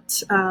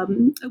about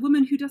a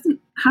woman who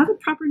doesn't have a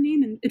proper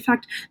name, and in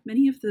fact,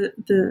 many of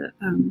the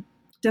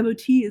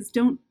devotees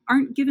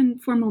aren't given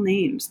formal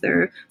names.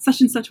 They're such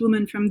and such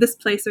woman from this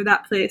place or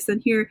that place,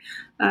 and here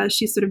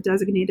she's sort of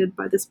designated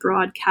by this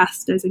broad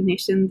caste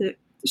designation, the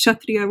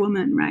Kshatriya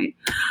woman, right?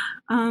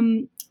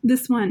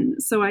 This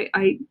one, so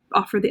I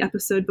offer the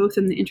episode both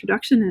in the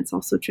introduction and it's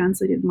also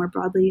translated more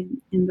broadly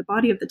in the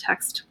body of the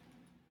text,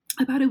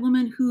 about a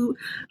woman who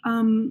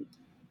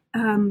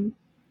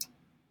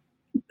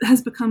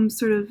has become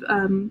sort of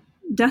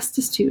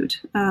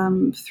destitute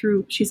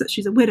through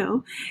she's a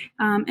widow,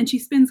 and she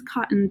spins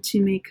cotton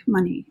to make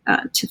money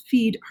to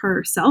feed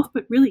herself,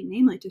 but really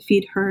namely to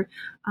feed her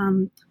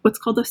what's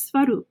called a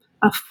svarup,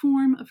 a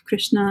form of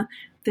Krishna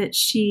that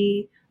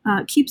she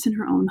keeps in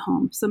her own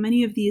home. So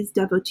many of these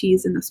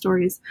devotees in the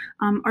stories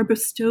are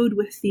bestowed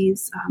with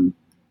these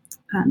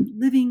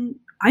living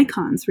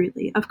icons,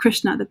 really, of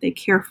Krishna that they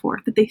care for,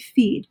 that they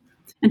feed.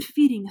 And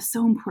feeding is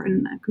so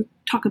important. I could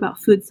talk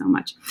about food so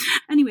much.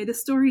 Anyway, the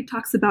story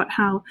talks about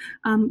how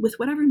with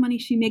whatever money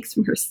she makes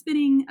from her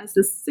spinning as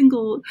this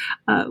single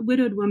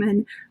widowed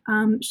woman,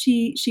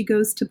 she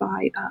goes to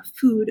buy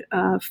food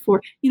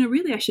for,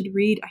 really I should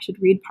read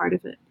part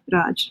of it,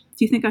 Raj.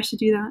 Do you think I should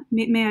do that?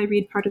 May I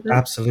read part of it?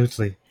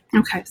 Absolutely.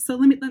 Okay, so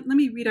let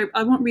me read.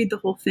 I won't read the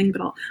whole thing,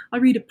 but I'll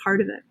read a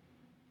part of it.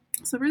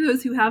 So for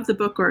those who have the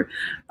book or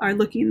are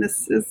looking,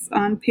 this is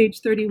on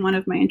page 31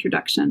 of my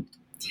introduction.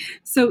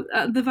 So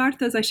the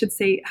Vartas, I should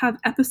say, have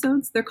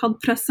episodes. They're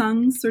called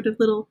prasangs, sort of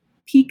little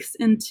peeks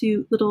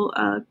into little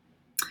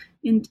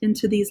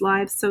into these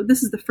lives. So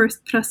this is the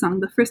first prasang,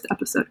 the first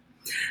episode.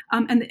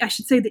 And I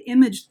should say the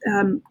image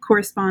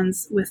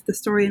corresponds with the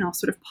story, and I'll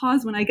sort of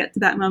pause when I get to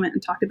that moment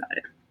and talk about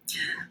it.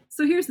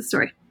 So here's the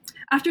story.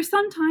 After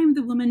some time,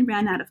 the woman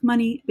ran out of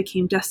money and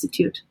became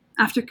destitute.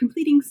 After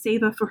completing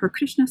seva for her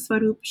Krishna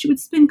Swarup, she would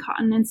spin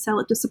cotton and sell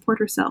it to support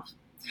herself.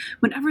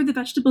 Whenever the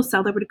vegetable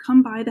seller would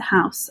come by the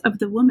house of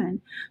the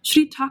woman,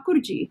 Sri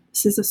Thakurji,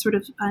 this is a sort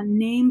of a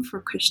name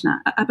for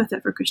Krishna, an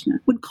epithet for Krishna,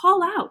 would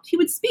call out. He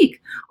would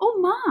speak, "Oh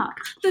Ma,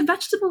 the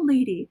vegetable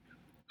lady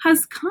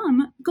has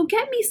come. Go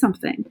get me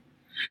something."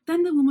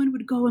 Then the woman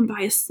would go and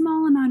buy a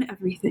small amount of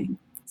everything.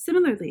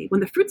 Similarly,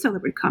 when the fruit seller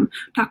would come,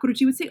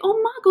 Thakurji would say,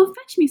 "Oh Ma, go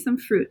fetch me some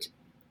fruit."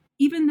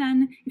 Even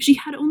then, if she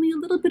had only a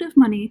little bit of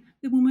money,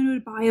 the woman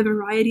would buy a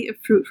variety of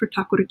fruit for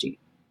Thakurji.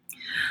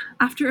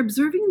 After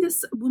observing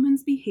this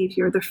woman's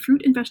behavior, the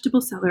fruit and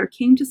vegetable seller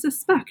came to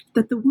suspect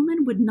that the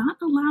woman would not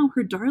allow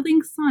her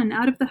darling son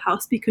out of the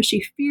house because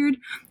she feared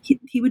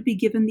he would be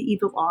given the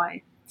evil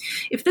eye.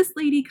 "If this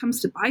lady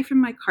comes to buy from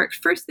my cart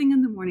first thing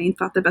in the morning,"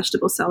 thought the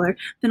vegetable seller,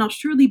 "then I'll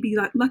surely be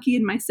lucky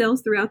in my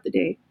sales throughout the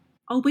day.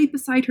 I'll wait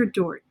beside her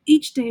door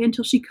each day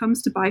until she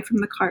comes to buy from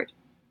the cart."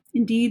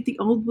 Indeed, the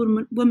old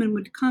woman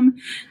would come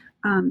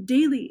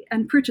daily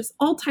and purchase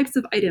all types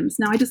of items.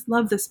 Now, I just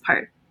love this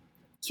part.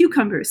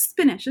 Cucumbers,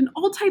 spinach, and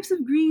all types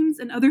of greens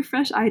and other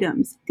fresh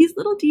items. These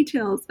little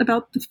details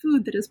about the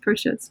food that is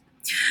purchased.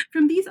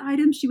 From these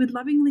items, she would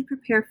lovingly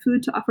prepare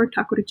food to offer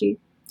Thakurji.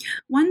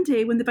 One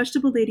day, when the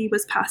vegetable lady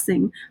was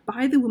passing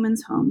by the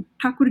woman's home,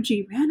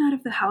 Thakurji ran out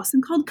of the house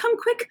and called, "Come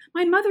quick,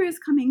 my mother is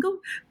coming. Go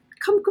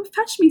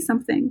fetch me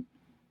something."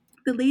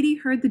 The lady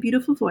heard the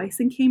beautiful voice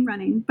and came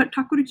running, but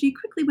Thakurji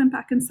quickly went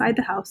back inside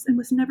the house and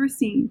was never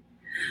seen.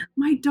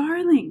 "My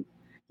darling,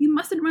 you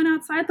mustn't run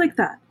outside like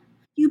that.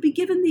 You'll be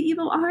given the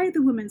evil eye,"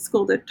 the woman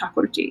scolded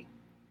Thakurji.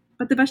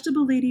 But the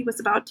vegetable lady was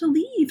about to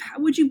leave. "How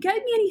would you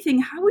get me anything?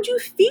 How would you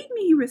feed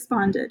me?" he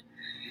responded.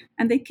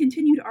 And they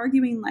continued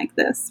arguing like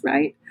this,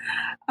 right?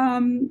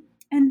 And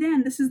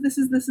then this is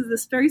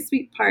this very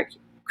sweet part.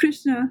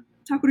 Krishna,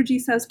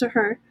 Thakurji says to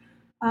her,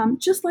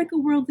 just like a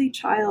worldly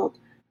child,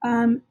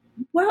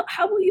 "Well,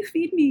 how will you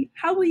feed me?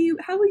 How will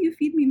you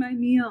feed me my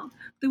meal?"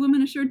 The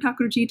woman assured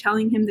Thakurji,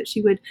 telling him that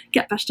she would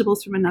get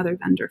vegetables from another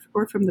vendor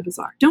or from the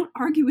bazaar. "Don't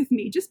argue with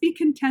me. Just be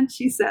content,"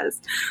 she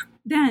says.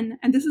 Then,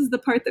 and this is the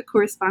part that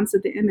corresponds to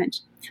the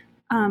image,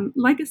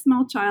 like a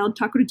small child,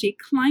 Thakurji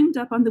climbed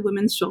up on the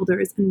woman's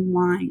shoulders and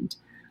whined,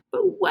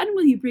 "But when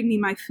will you bring me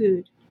my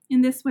food?"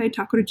 In this way,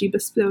 Thakurji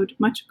bestowed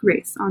much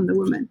grace on the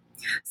woman.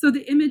 So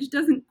the image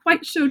doesn't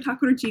quite show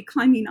Thakurji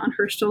climbing on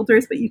her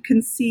shoulders, but you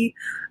can see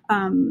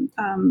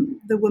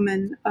the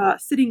woman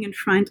sitting in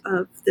front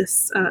of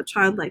this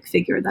childlike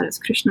figure that is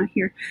Krishna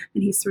here,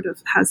 and he sort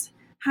of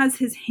has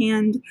his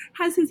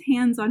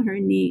hands on her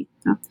knee.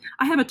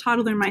 I have a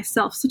toddler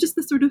myself, so just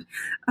the sort of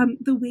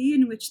the way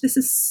in which this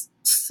is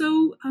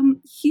so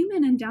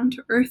human and down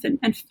to earth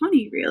and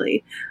funny,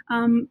 really,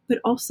 but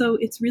also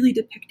it's really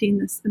depicting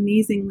this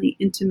amazingly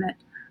intimate,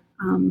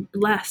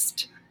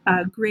 blessed,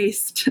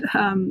 graced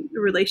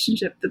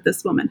relationship that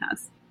this woman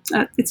has.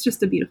 It's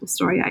just a beautiful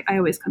story. I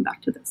always come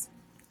back to this.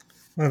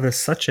 Well, there's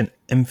such an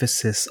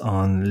emphasis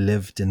on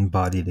lived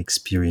embodied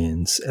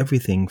experience.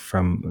 Everything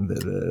from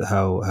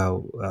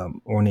how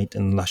ornate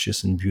and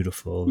luscious and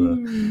beautiful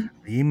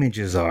the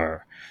images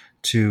are,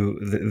 to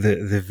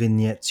the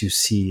vignettes you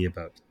see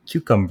about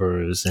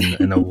cucumbers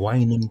and a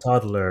whining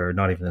toddler,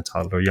 not even a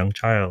toddler, young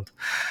child.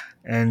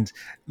 And,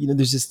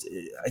 there's just,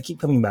 I keep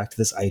coming back to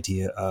this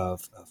idea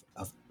of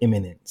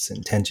immanence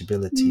and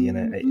tangibility.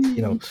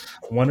 And,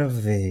 one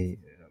of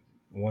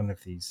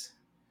these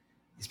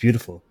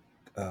beautiful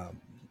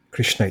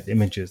Krishnite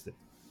images that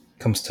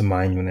comes to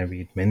mind when I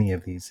read many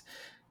of these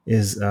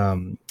is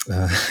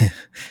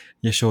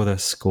Yashoda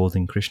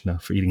scolding Krishna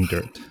for eating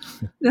dirt.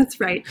 That's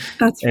right.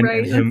 That's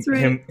right.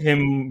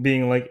 Him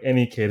being like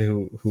any kid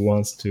who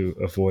wants to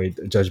avoid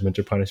judgment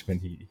or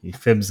punishment, he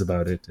fibs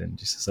about it and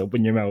just says,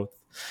 "Open your mouth."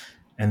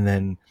 And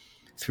then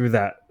through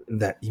that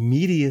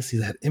immediacy,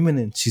 that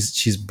imminence,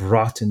 she's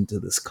brought into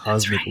this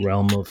cosmic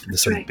realm of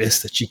this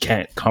abyss that she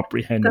can't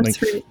comprehend.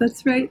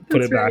 That's right.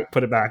 Put it back.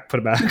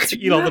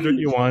 Eat all the dirt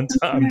you want.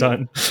 I'm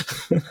done.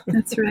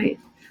 That's right.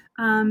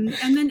 And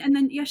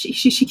then, yeah,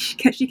 she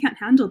can't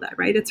handle that,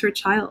 right? It's her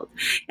child,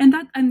 and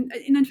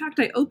in fact,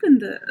 I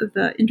opened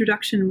the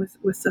introduction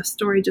with a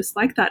story just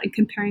like that, and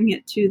comparing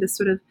it to the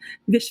sort of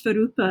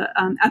Vishvarupa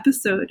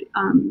episode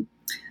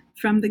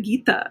from the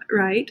Gita,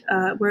 right,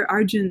 where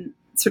Arjun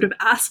sort of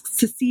asks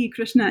to see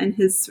Krishna in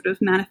his sort of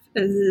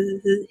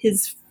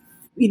his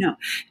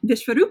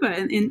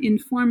Vishvarupa in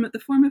the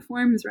form of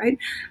forms, right?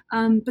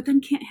 But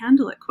then can't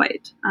handle it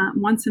quite.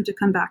 Wants him to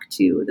come back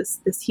to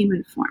this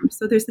human form.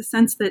 So there's the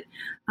sense that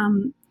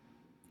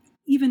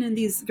even in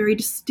these very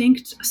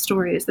distinct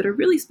stories that are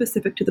really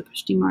specific to the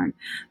Pushti Marg,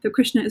 that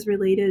Krishna is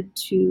related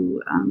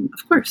to,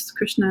 of course,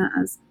 Krishna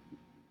as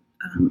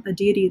a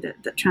deity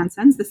that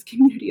transcends this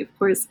community, of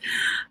course,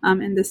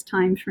 in this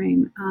time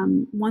frame,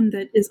 one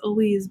that is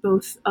always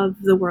both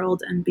of the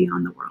world and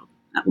beyond the world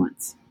at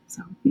once.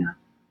 So, yeah.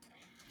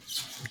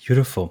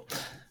 Beautiful.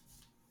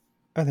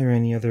 Are there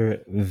any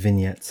other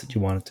vignettes that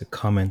you wanted to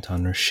comment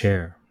on or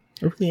share?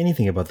 Or really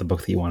anything about the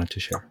book that you wanted to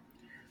share?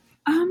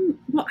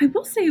 Well, I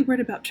will say a word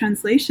about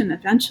translation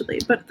eventually,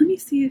 but let me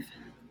see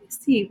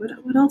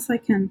what else I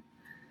can.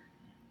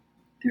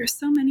 There are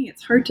so many;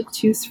 it's hard to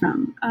choose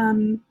from.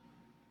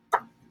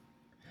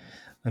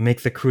 I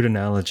make the crude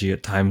analogy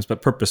at times,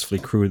 but purposefully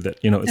crude. That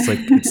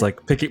it's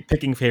like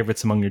picking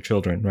favorites among your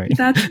children, right?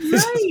 That's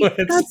right.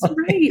 That's like.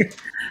 Right.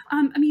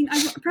 I mean,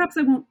 perhaps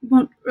I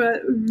won't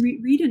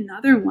read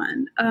another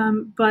one,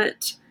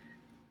 but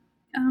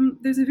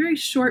there's a very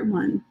short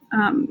one.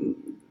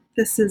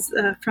 This is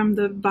from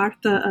the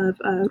Varta of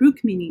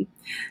Rukmini,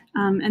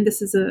 and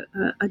this is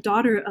a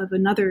daughter of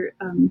another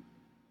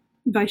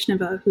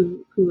Vaishnava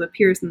who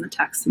appears in the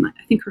text, and I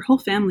think her whole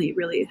family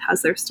really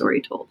has their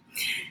story told.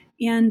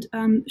 And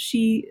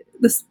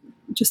this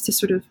just to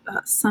sort of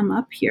sum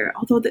up here,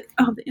 although the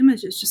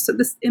image is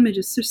this image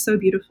is just so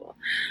beautiful.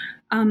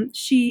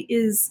 She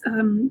is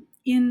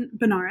in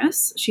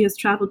Benares. She has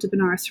traveled to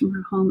Benares from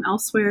her home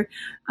elsewhere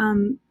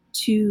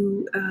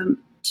to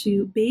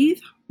bathe,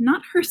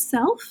 not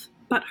herself,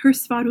 but her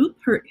Svarup,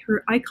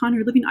 her icon,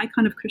 her living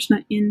icon of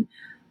Krishna in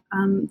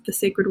the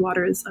sacred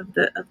waters of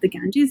the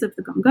Ganges, of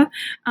the Ganga.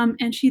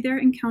 And she there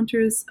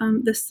encounters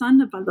the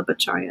son of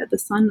Vallabhacharya, the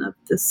son of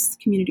this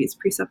community's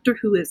preceptor,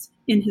 who is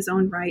in his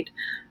own right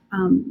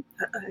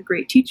a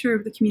great teacher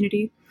of the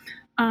community.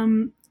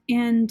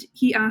 And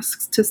he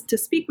asks to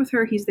speak with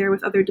her. He's there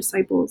with other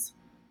disciples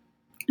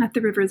at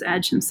the river's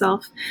edge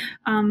himself.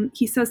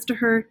 He says to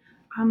her,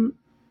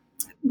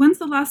 when's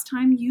the last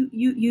time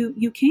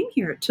you came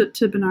here to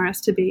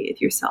Benares to bathe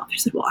yourself? She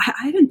said, well,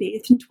 I haven't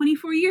bathed in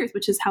 24 years,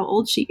 which is how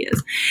old she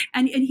is.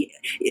 And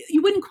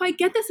you wouldn't quite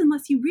get this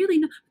unless you really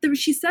know.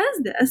 She says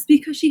this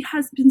because she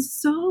has been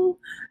so,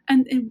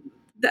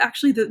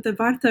 actually the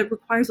Varta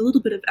requires a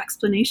little bit of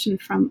explanation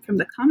from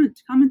the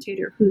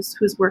commentator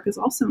whose work is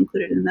also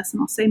included in this,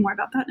 and I'll say more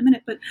about that in a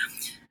minute. But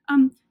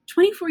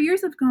 24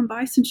 years have gone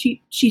by since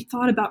she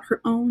thought about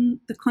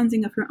the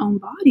cleansing of her own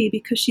body,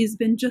 because she's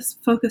been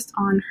just focused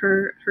on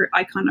her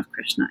icon of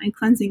Krishna and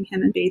cleansing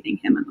him and bathing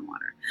him in the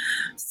water.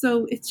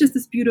 So it's just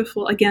this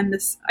beautiful, again,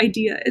 this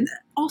idea, and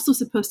also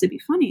supposed to be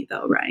funny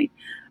though, right?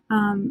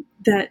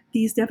 That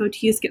these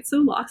devotees get so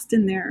lost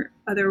in their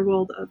other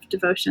world of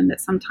devotion that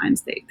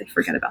sometimes they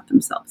forget about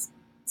themselves.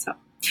 So,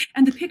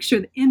 and the picture,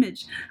 the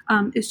image,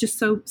 is just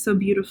so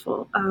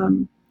beautiful.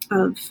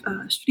 Of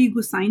Sri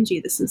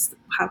Gusainji, this is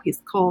how he's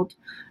called,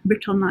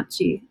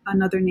 Birtalnathji,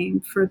 another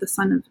name for the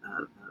son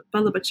of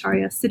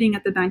Vallabhacharya, sitting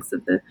at the banks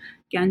of the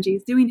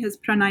Ganges, doing his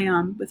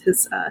pranayam with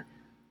his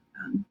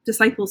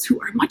disciples who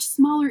are much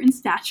smaller in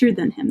stature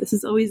than him. This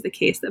is always the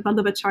case, that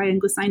Vallabhacharya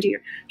and Gusainji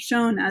are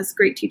shown as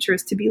great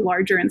teachers to be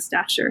larger in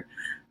stature,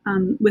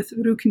 with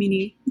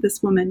Rukmini,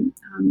 this woman,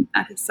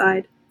 at his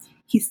side.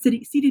 He's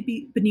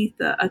seated beneath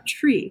a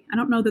tree. I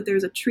don't know that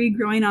there's a tree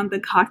growing on the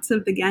ghats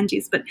of the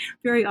Ganges, but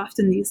very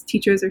often these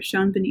teachers are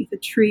shown beneath a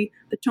tree,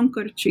 the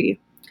chonkar tree,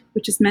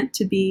 which is meant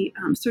to be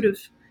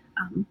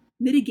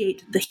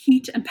mitigate the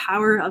heat and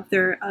power of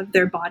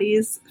their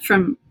bodies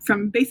from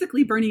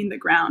basically burning the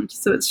ground.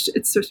 So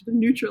it sort of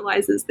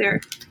neutralizes their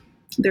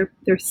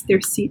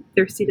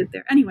seated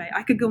there. Anyway,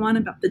 I could go on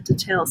about the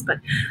details,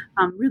 but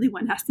really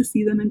one has to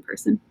see them in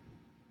person.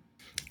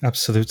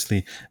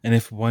 Absolutely. And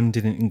if one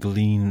didn't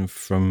glean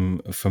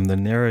from the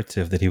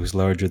narrative that he was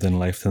larger than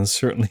life, then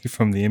certainly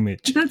from the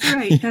image. That's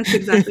right. That's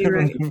exactly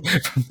right.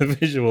 From the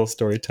visual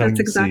storytelling.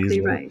 That's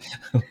exactly right.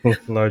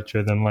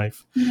 Larger than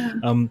life. Yeah.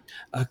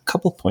 A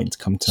couple points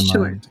come to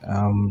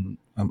mind.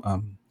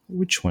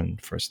 Which one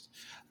first?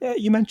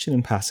 You mentioned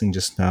in passing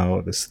just now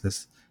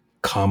this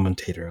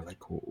commentator.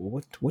 Like,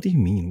 what do you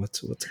mean?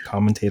 What's a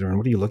commentator, and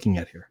what are you looking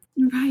at here?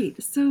 Right.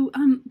 So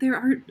there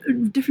are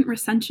different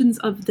recensions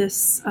of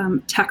this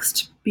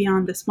text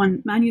beyond this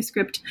one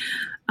manuscript,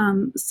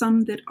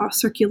 some that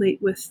circulate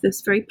with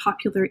this very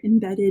popular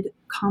embedded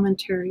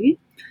commentary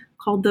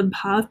called the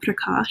Bhav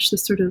Prakash, the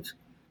sort of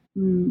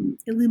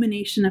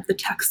illumination of the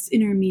text's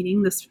inner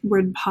meaning. This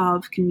word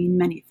bhav can mean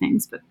many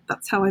things, but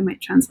that's how I might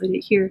translate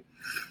it here.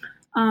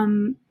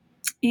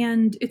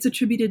 And it's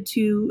attributed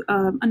to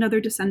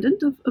another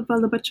descendant of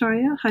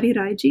Vallabhacharya, Hari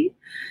Raiji.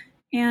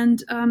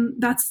 And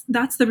that's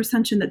the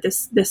recension that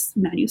this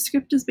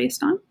manuscript is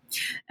based on.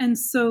 And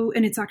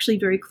it's actually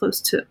very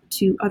close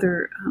to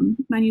other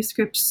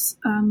manuscripts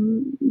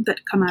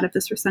that come out of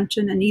this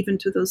recension, and even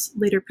to those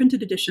later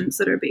printed editions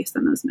that are based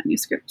on those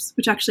manuscripts,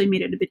 which actually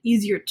made it a bit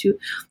easier to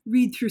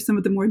read through some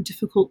of the more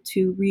difficult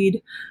to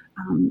read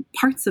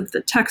parts of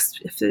the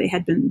text if they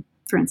had been,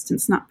 for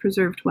instance, not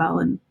preserved well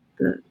and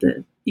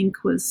the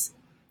ink was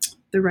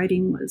the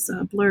writing was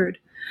blurred.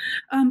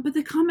 But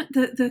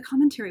the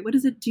commentary, what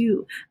does it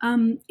do?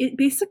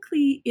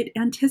 It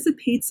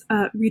anticipates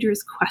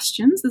readers'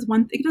 questions. There's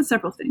one. It does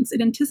several things.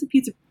 It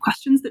anticipates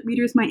questions that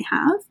readers might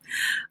have,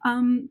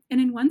 and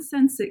in one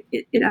sense,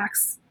 it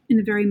acts in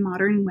a very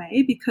modern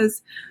way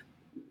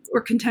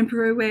or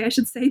contemporary way, I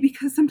should say,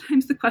 because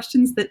sometimes the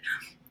questions that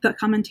the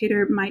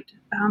commentator might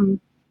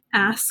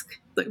ask,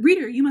 like,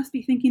 reader, you must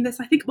be thinking this.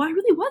 I think, well, I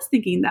really was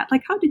thinking that.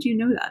 Like, how did you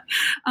know that?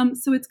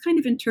 So it's kind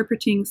of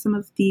interpreting some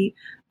of the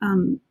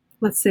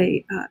let's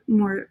say,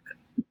 more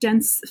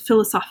dense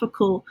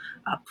philosophical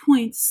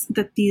points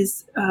that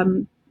these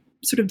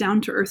sort of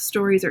down-to-earth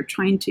stories are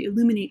trying to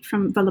illuminate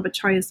from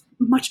Vallabhacharya's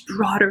much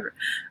broader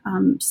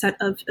set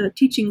of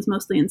teachings,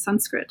 mostly in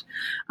Sanskrit.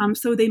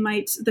 So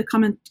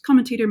the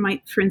commentator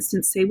might, for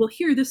instance, say, well,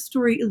 here, this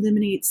story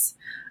illuminates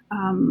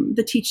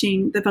the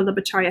teaching that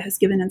Vallabhacharya has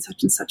given in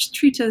such and such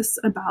treatise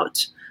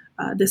about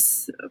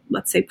this,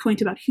 let's say, point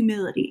about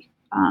humility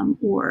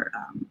or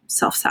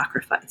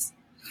self-sacrifice.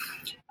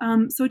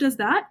 So it does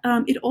that.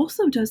 It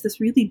also does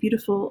this really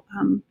beautiful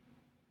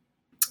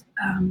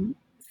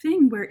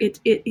thing where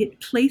it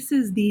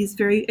places these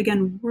very,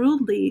 again,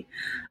 worldly,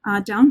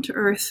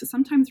 down-to-earth,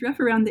 sometimes rough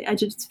around the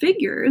edges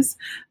figures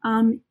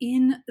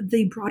in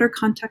the broader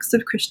context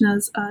of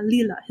Krishna's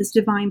Leela, his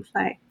divine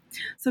play.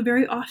 So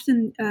very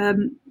often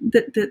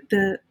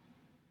the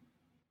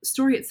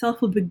story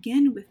itself will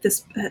begin with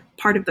this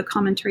part of the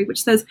commentary,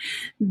 which says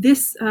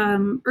this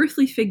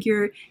earthly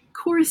figure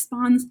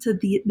corresponds to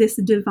this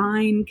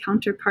divine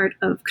counterpart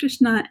of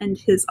Krishna and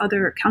his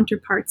other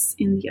counterparts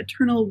in the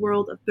eternal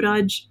world of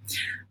Braj,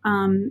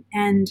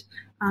 and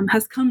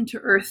has come to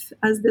earth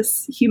as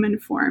this human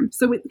form.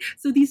 So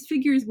these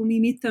figures, when we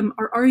meet them,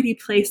 are already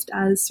placed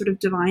as sort of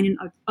divine and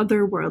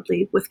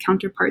otherworldly, with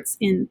counterparts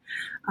in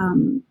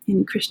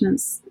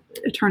Krishna's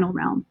eternal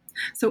realm.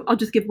 So I'll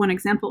just give one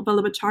example.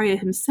 Vallabhacharya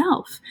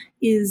himself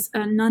is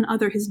none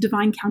other. His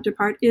divine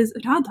counterpart is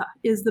Radha,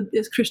 is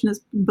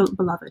Krishna's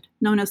beloved,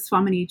 known as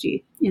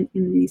Swaminiji in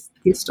these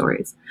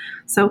stories.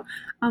 So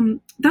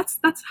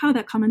that's how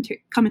that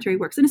commentary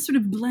works, and it's sort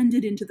of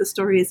blended into the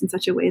stories in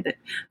such a way that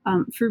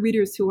for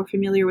readers who are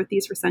familiar with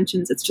these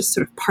recensions, it's just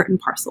sort of part and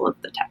parcel of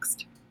the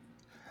text.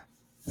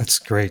 That's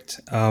great.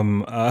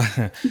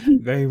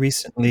 Very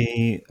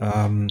recently,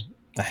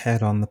 I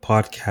had on the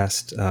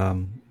podcast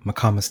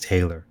McComas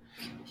Taylor.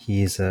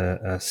 He's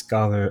a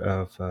scholar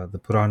of the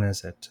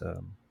Puranas at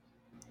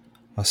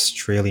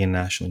Australian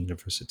National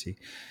University,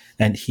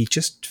 and he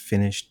just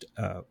finished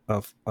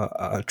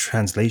a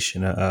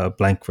translation, a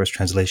blank verse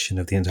translation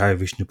of the entire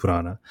Vishnu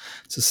Purana.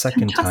 It's the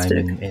second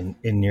Fantastic. time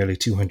in nearly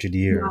 200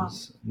 years. Wow.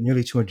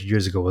 Nearly 200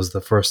 years ago was the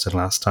first and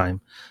last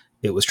time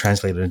it was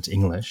translated into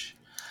English.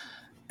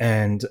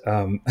 And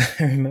I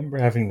remember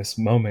having this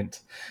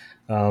moment.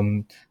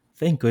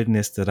 Thank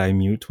goodness that I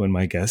mute when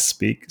my guests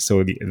speak,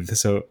 so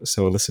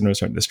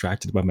listeners aren't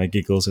distracted by my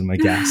giggles and my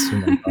gasps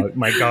and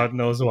my God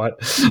knows what,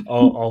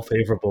 all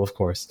favorable, of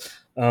course.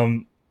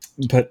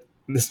 But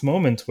this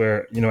moment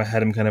where I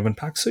had him kind of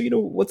unpack. So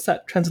what's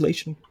that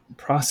translation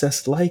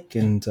process like?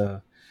 And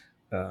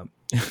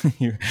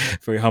you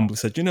very humbly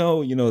said, the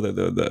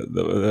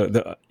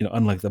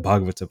unlike the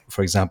Bhagavata,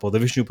 for example, the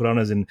Vishnu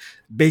Purana is in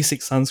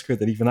basic Sanskrit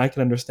that even I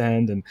can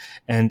understand,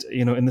 and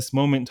in this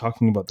moment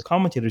talking about the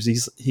commentators,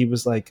 he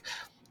was like,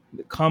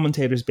 the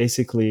commentators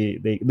basically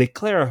they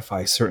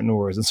clarify certain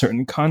words in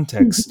certain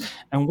contexts,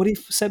 and what he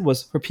said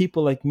was, for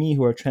people like me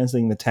who are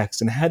translating the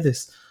text, and I had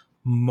this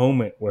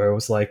moment where it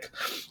was like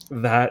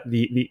that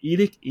the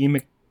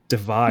Edic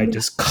divide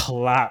just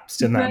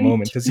collapsed in that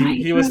moment, because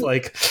he was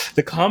like,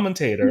 the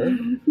commentator,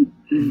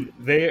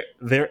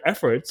 their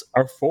efforts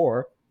are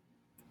for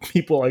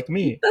people like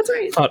me. That's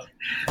right.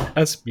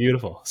 That's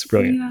beautiful. It's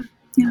brilliant.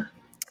 Yeah.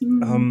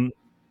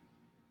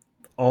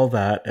 All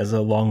that as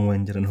a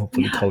long-winded and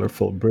hopefully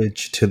colorful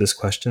bridge to this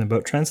question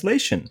about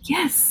translation.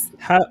 Yes.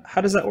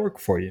 How does that work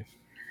for you?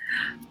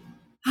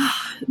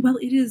 Well,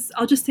 it is.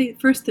 I'll just say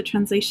first, the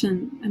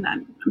translation, and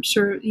I'm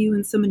sure you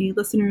and so many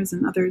listeners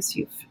and others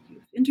you've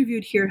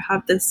interviewed here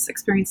have this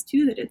experience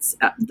too, that it's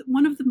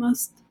one of the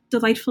most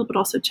delightful but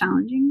also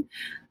challenging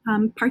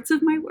parts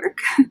of my work.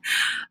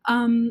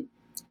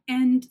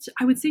 And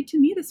I would say, to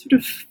me, the sort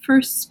of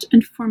first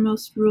and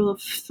foremost rule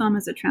of thumb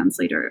as a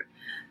translator,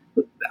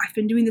 I've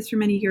been doing this for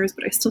many years,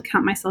 but I still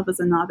count myself as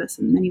a novice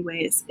in many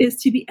ways, is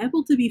to be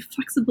able to be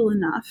flexible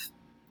enough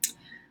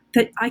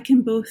that I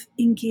can both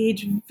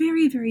engage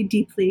very, very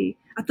deeply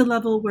at the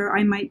level where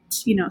I might,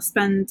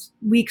 spend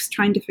weeks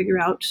trying to figure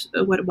out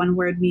what one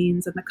word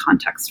means and the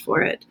context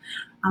for it.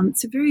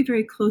 So very,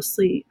 very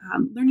closely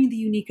learning the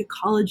unique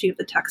ecology of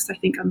the text. I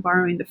think I'm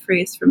borrowing the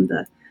phrase from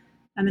the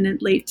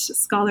eminent late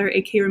scholar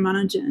A.K.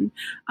 Ramanujan,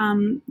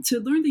 to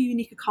learn the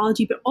unique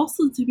ecology, but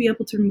also to be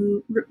able to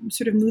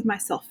move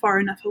myself far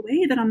enough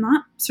away that I'm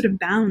not sort of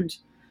bound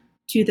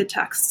to the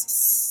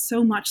text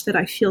so much that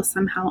I feel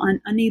somehow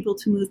unable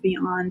to move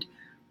beyond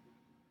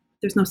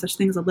there's no such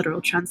thing as a literal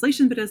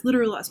translation, but as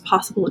literal as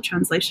possible a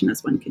translation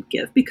as one could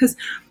give. Because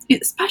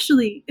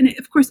especially, and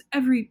of course,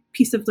 every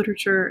piece of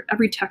literature,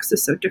 every text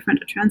is so different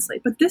to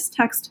translate. But this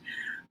text,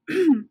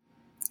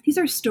 these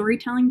are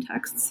storytelling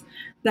texts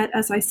that,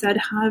 as I said,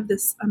 have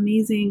this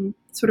amazing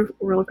sort of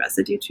oral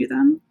residue to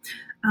them.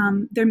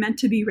 They're meant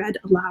to be read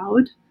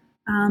aloud.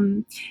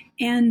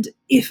 And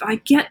if I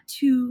get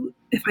too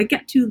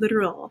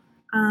literal,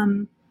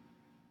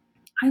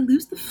 I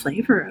lose the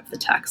flavor of the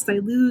text. I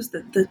lose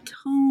the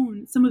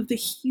tone, some of the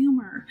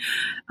humor,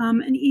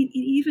 and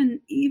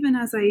even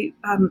as I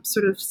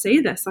sort of say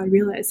this, I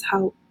realize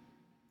how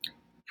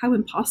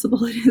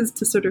impossible it is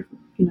to sort of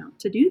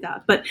to do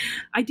that. But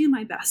I do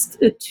my best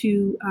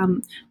to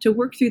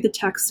work through the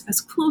text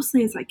as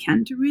closely as I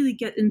can to really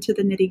get into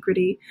the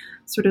nitty-gritty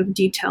sort of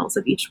details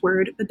of each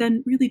word, but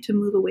then really to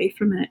move away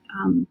from it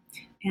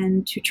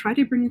and to try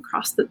to bring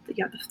across the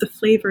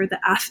flavor, the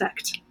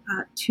affect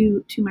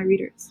to my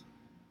readers.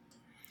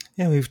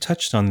 Yeah, we've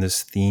touched on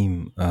this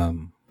theme a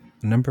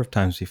number of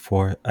times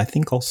before. I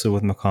think also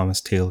with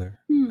McComas Taylor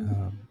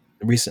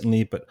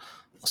recently, but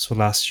also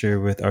last year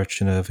with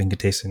Archana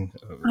Venkatesan,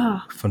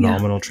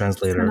 phenomenal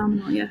translator.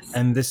 Phenomenal, yes.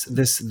 And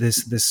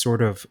this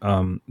sort of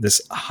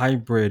this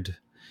hybrid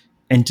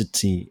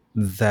entity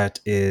that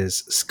is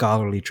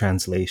scholarly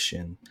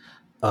translation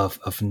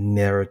of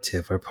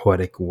narrative or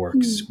poetic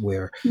works,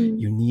 where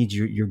you need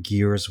your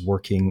gears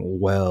working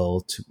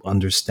well to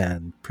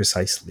understand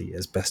precisely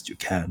as best you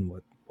can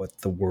what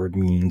the word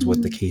means,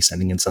 what the case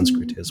ending in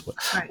Sanskrit is,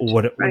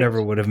 whatever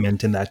it would have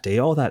meant in that day,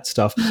 all that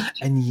stuff,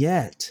 and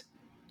yet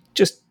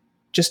just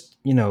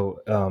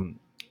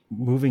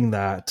moving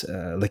that,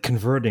 like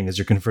converting, as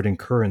you're converting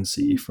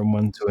currency from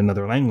one to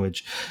another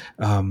language,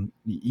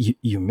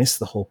 you miss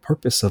the whole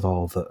purpose of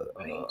all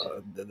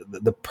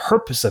the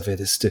purpose of it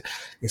is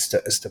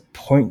to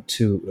point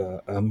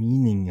to a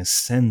meaning, a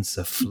sense,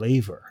 a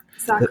flavor.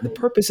 Exactly. The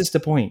purpose is to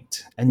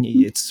point, and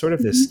it's sort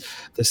of this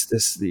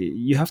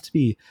you have to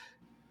be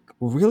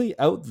really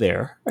out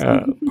there,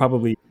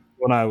 probably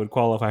when I would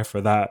qualify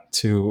for that,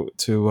 to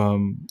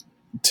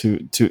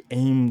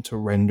aim to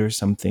render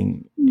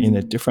something in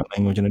a different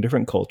language, in a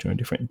different culture, in a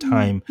different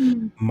time,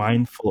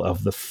 mindful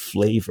of the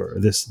flavor,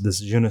 this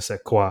je ne sais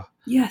quoi,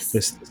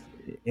 this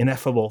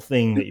ineffable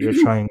thing that you're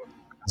trying to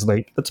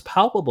translate, that's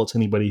palpable to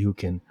anybody who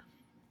can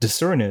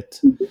discern it.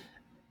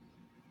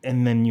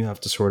 And then you have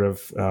to sort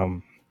of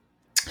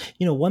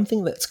one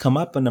thing that's come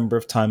up a number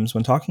of times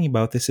when talking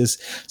about this is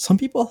some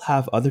people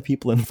have other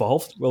people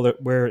involved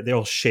where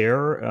they'll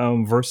share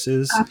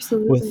verses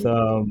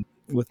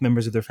with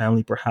members of their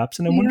family, perhaps.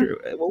 And I wonder,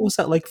 what was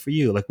that like for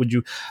you? Like,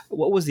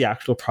 what was the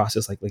actual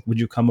process like? Like, would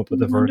you come up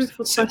with a verse?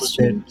 Wonderful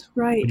question.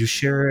 Right. Would you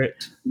share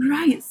it?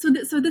 Right. So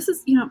this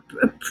is,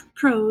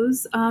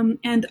 prose.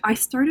 And I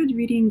started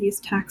reading these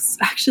texts.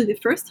 Actually, the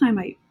first time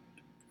I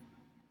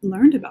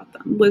learned about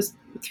them was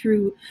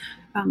through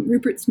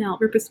Rupert Snell.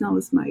 Rupert Snell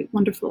was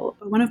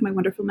one of my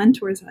wonderful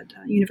mentors at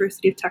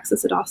University of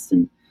Texas at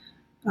Austin.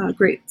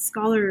 Great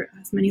scholar,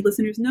 as many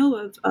listeners know,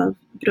 of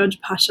Braj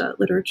Bhasha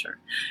literature.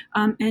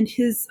 And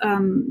his, I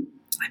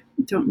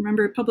don't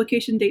remember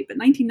publication date, but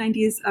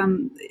 1990s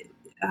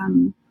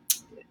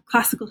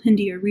classical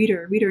Hindi, or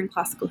reader in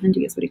classical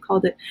Hindi is what he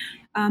called it,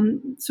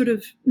 sort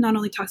of not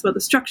only talks about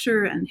the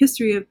structure and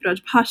history of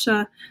Braj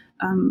Bhasha,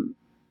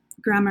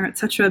 grammar,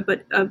 etc.,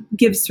 but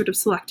gives sort of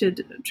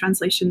selected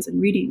translations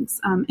and readings.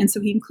 And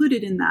so he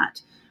included in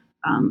that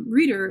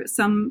reader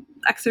some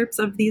excerpts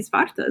of these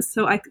vartas.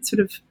 So I sort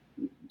of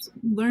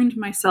learned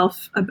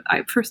myself.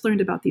 I first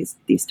learned about these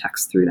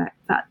texts through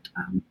that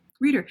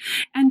reader,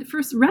 and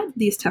first read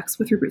these texts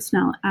with Rupert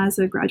Snell as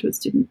a graduate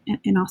student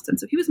in Austin.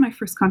 So he was my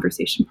first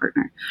conversation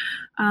partner,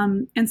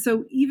 and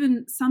so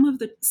even some of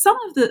the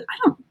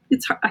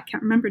I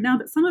can't remember now,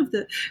 but some of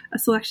the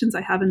selections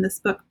I have in this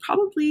book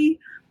probably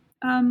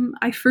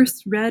I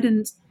first read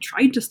and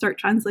tried to start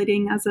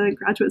translating as a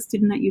graduate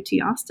student at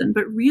UT Austin.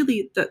 But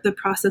really, the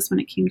process when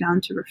it came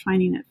down to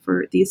refining it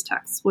for these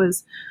texts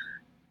was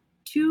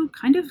to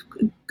kind of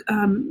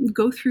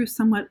go through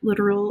somewhat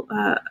literal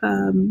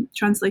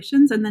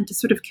translations, and then to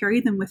sort of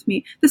carry them with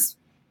me. This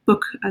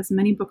book, as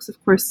many books,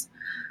 of course,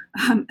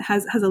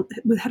 had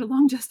a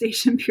long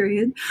gestation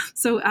period.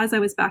 So as I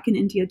was back in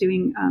India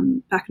doing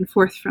back and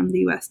forth from the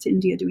US to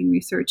India doing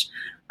research,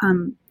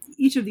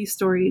 each of these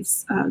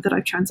stories that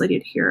I've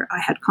translated here, I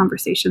had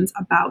conversations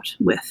about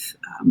with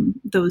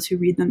those who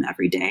read them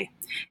every day.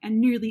 And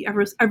nearly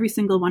every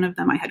single one of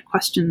them, I had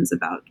questions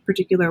about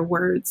particular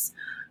words,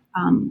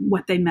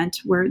 what they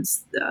meant,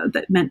 words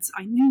that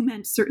I knew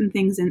meant certain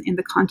things in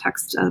the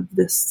context of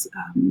this,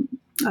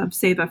 of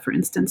Seva, for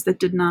instance, that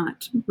did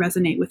not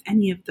resonate with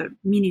any of the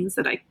meanings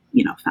that I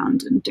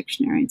found in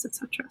dictionaries,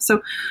 etc.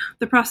 So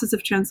the process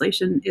of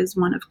translation is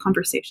one of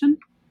conversation,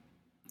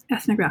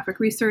 ethnographic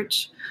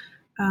research,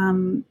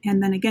 and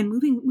then again,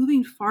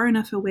 moving far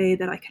enough away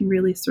that I can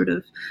really sort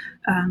of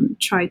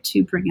try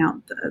to bring out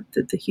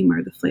the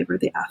humor, the flavor,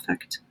 the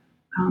affect.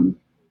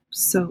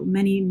 So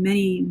many,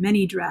 many,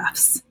 many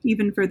drafts,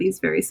 even for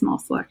these very small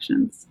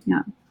selections.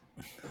 Yeah.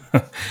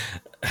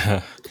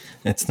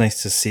 It's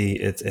nice to see.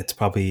 It's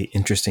probably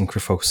interesting for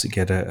folks to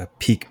get a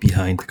peek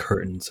behind the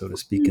curtain, so to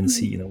speak, and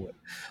see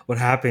what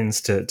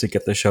happens to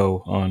get the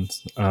show on.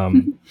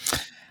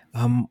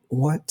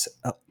 What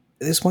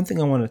there's one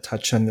thing I want to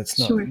touch on that's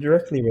not Sure.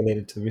 directly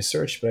related to the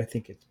research, but I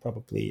think it's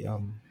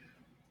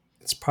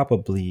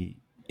probably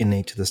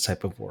innate to this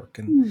type of work,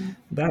 and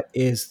that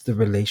is the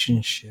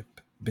relationship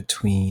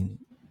between,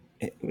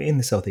 in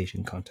the South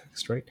Asian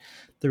context, right?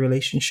 The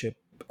relationship,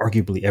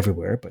 arguably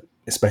everywhere, but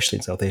especially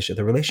in South Asia,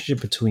 the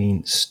relationship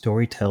between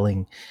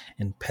storytelling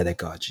and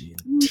pedagogy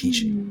and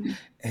teaching.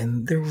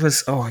 And there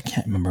was, I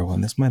can't remember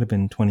when, this might have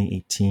been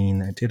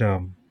 2018.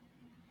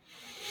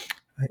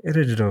 I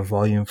edited a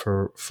volume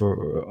for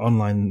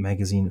online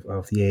magazine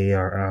of the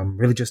AAR,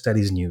 Religious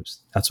Studies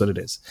News. That's what it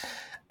is.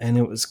 And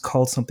it was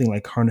called something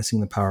like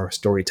Harnessing the Power of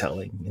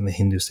Storytelling in the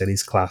Hindu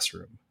Studies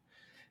Classroom.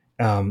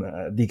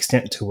 The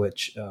extent to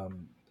which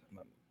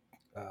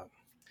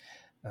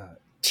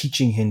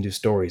teaching Hindu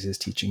stories is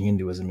teaching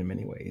Hinduism in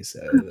many ways.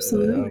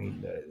 Absolutely.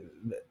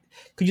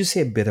 Could you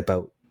say a bit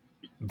about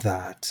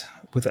that?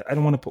 I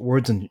don't want to put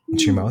words into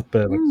your mouth,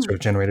 but I'd like to sort of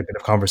generate a bit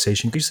of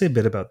conversation. Could you say a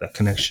bit about that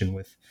connection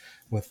with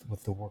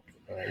the work,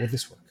 with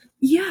this work?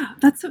 Yeah,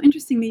 that's so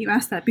interesting that you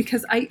asked that,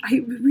 because I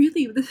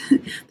really,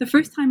 the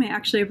first time I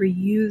actually ever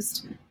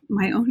used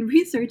my own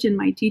research in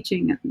my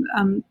teaching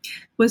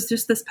was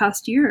just this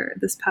past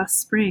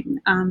spring.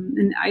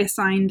 And I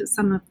assigned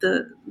some of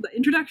the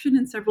introduction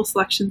and several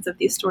selections of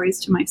these stories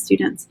to my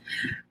students.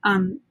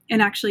 And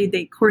actually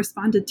they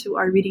corresponded to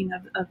our reading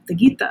of the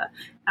Gita.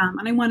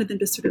 And I wanted them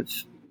to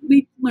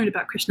we learned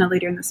about Krishna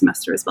later in the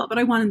semester as well, but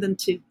I wanted them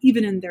to,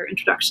 even in their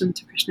introduction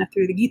to Krishna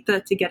through the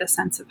Gita, to get a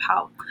sense of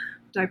how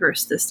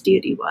diverse this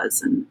deity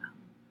was, and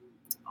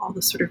all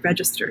the sort of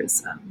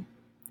registers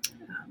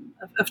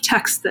of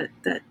texts that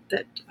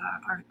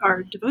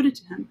are devoted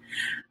to him.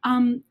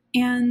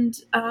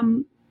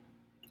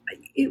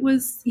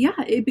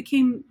 It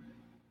became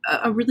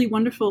a really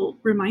wonderful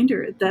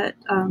reminder that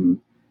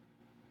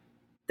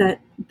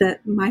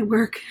that my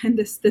work and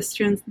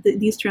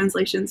these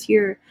translations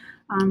here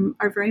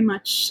are very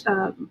much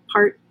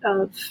part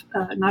of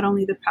not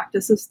only the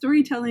practice of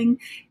storytelling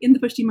in the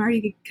Pushti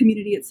Margi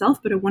community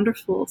itself, but a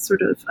wonderful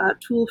sort of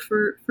tool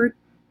for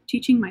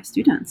teaching my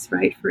students,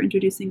 right? For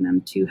introducing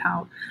them to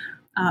how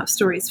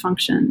stories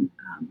function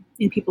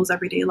in people's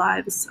everyday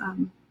lives,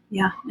 and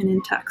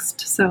in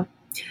text. So,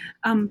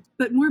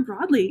 but more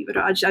broadly,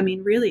 Raj, I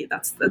mean, really, I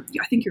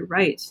think you're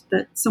right,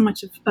 that so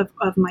much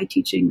of my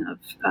teaching of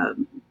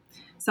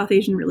South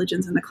Asian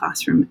religions in the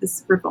classroom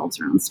revolves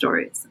around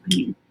stories. I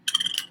mean,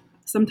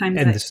 sometimes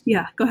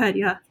go ahead.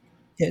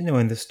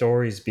 And the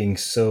stories being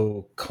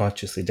so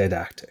consciously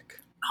didactic.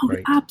 Oh,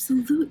 right?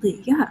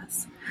 Absolutely.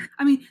 Yes.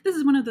 I mean, this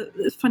is one of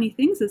the funny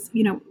things is,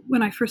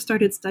 when I first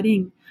started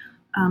studying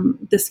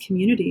this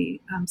community,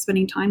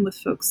 spending time with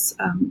folks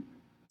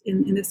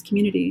in this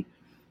community,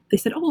 they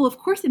said, "Oh, well, of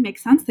course it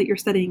makes sense that you're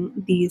studying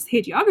these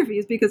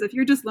hagiographies, because if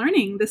you're just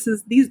learning, this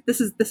is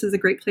a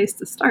great place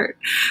to start.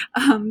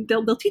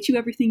 They'll teach you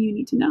everything you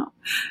need to know,"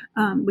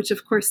 which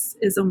of course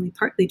is only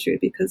partly true,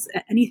 because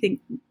anything,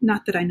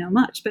 not that I know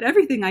much, but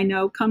everything I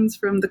know comes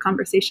from the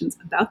conversations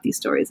about these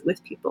stories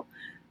with people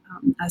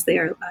as they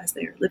are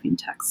living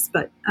texts.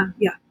 But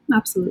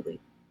absolutely.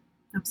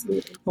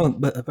 Well,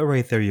 but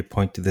right there, you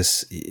point to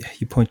this.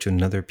 You point to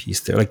another piece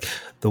there, like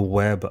the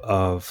web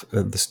of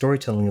the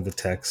storytelling of the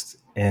text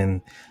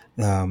and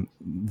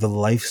the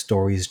life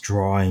stories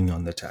drawing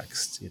on the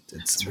text.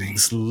 It's right.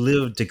 This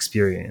lived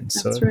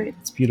experience. That's so right.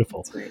 It's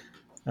beautiful. That's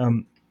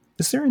right.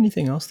 Is there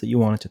anything else that you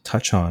wanted to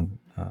touch on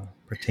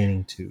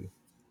pertaining to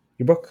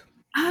your book?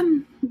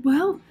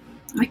 Well,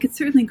 I could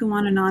certainly go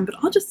on and on, but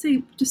I'll just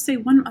say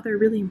one other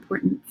really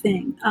important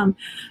thing.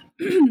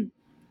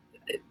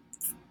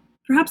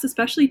 Perhaps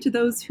especially to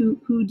those who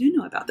do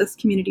know about this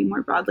community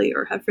more broadly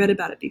or have read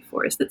about it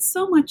before, is that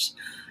so much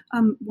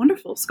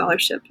wonderful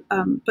scholarship,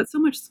 but so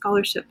much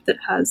scholarship that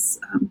has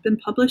been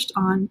published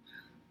on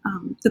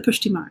the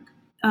Pushti Marg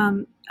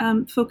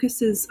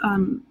focuses,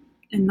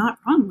 and not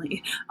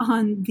wrongly,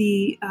 on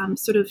the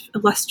sort of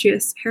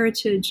illustrious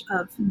heritage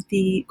of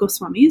the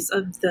Goswamis,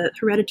 of the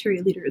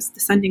hereditary leaders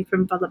descending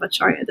from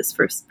Vallabhacharya, this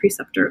first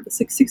preceptor of the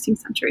 16th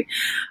century,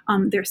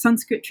 their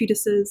Sanskrit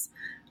treatises,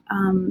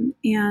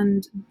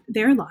 and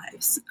their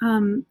lives.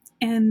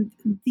 And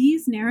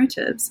these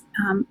narratives,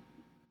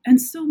 and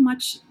so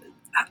much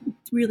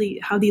really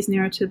how these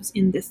narratives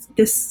in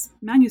this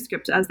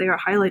manuscript, as they are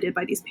highlighted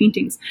by these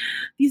paintings,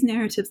 these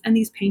narratives and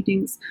these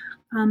paintings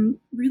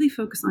really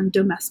focus on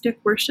domestic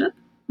worship,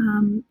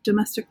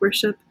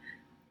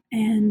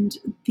 and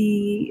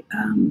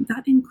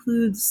that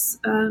includes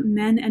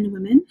men and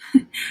women.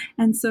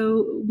 And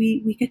so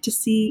we get to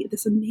see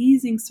this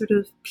amazing sort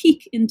of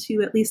peek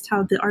into at least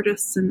how the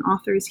artists and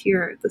authors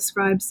here, the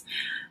scribes,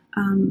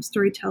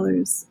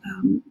 storytellers,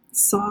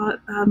 saw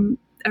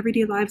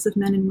everyday lives of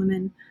men and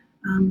women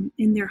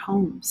in their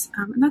homes.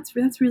 And that's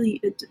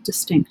really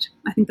distinct.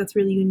 I think that's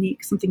really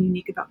unique, something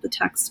unique about the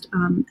text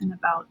and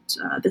about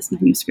this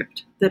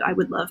manuscript that I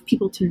would love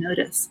people to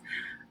notice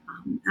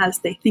as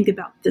they think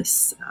about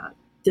this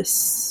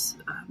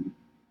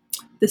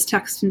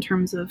text in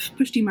terms of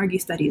Pushti Margi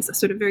studies, a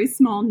sort of very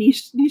small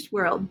niche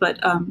world, but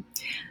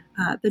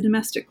the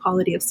domestic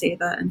quality of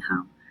seva and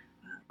how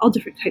all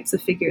different types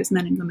of figures,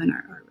 men and women,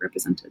 are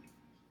represented.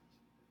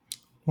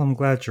 Well, I'm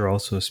glad you're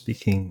also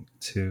speaking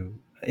to.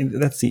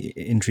 That's the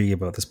intrigue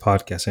about this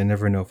podcast. I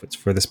never know if it's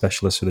for the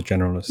specialists or the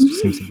generalists.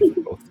 It seems to be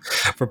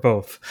for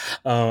both,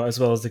 as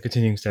well as the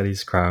continuing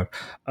studies crowd.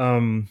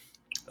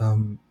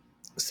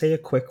 Say a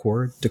quick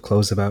word to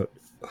close about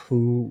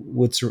who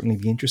would certainly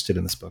be interested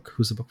in this book.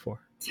 Who's the book for?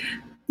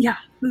 Yeah,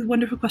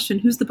 wonderful question.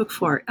 Who's the book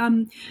for?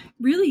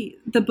 Really,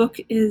 the book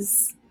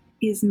is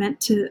meant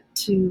to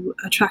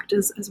attract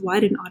as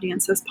wide an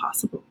audience as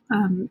possible.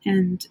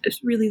 And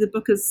really, the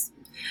book is.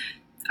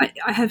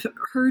 I have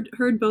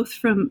heard both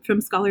from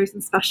scholars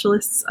and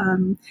specialists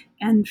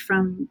and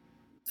from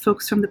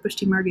folks from the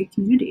Pushti Margi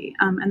community,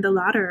 and the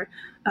latter,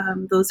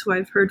 those who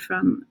I've heard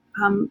from.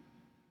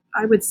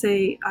 I would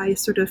say I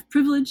sort of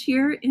privilege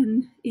here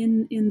in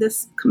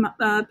this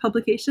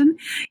publication,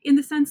 in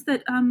the sense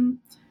that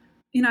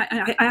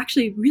I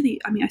actually really,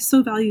 I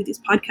so value these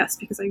podcasts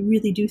because I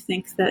really do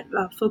think that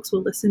folks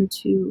will listen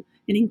to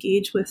and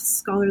engage with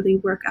scholarly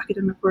work,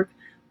 academic work,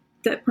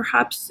 that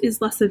perhaps is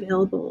less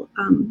available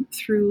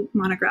through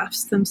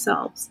monographs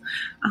themselves,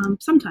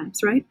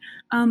 sometimes, right?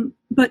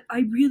 But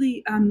I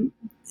really,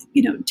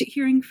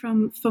 hearing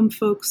from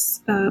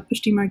folks,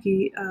 Pushti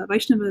Margi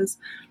Vaishnavas,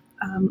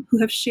 who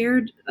have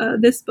shared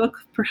this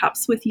book,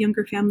 perhaps with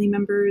younger family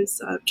members,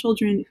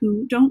 children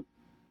who don't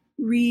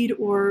read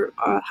or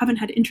haven't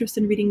had interest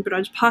in reading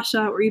Braj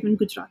Bhasha or even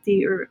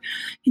Gujarati or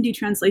Hindi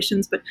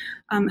translations, but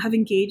have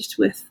engaged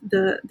with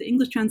the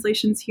English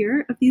translations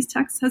here of these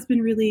texts, has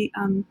been really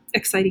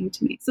exciting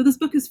to me. So this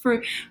book is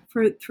for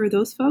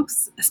those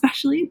folks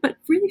especially, but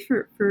really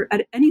for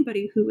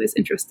anybody who is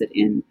interested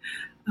in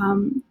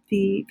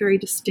the very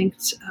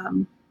distinct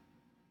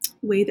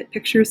way that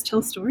pictures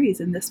tell stories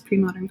in this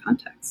pre-modern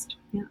context.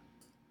 Yeah.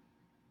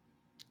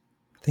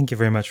 Thank you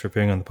very much for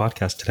appearing on the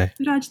podcast today.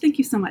 Raj, thank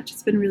you so much.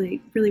 It's been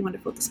really, really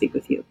wonderful to speak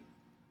with you.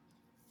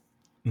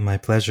 My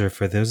pleasure.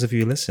 For those of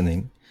you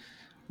listening,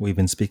 we've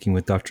been speaking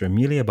with Dr.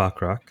 Amelia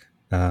Bachrach,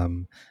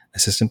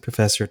 assistant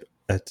professor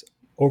at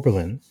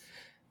Oberlin,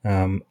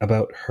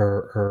 about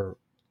her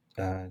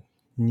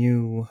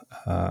new,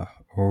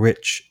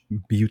 rich,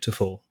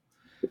 beautiful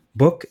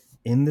book,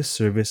 In the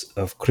Service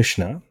of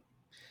Krishna.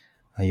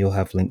 You'll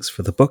have links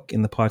for the book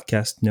in the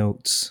podcast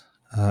notes,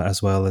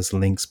 as well as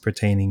links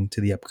pertaining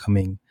to the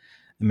upcoming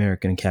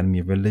American Academy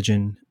of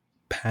Religion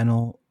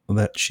panel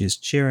that she's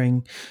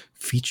chairing,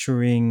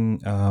 featuring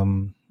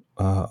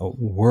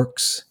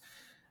works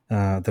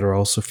that are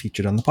also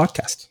featured on the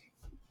podcast.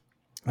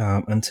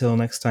 Until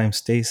next time,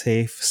 stay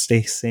safe,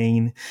 stay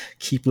sane,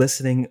 keep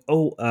listening.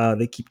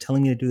 They keep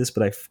telling me to do this,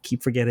 but I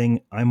keep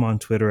forgetting. I'm on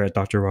Twitter at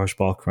Dr. Raj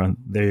Balkaran.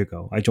 There you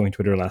go. I joined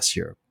Twitter last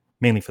year,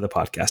 mainly for the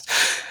podcast.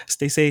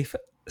 Stay safe,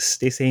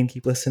 stay sane,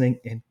 keep listening,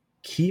 and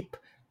keep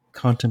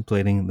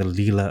contemplating the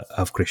Leela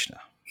of Krishna.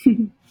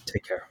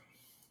 Take care.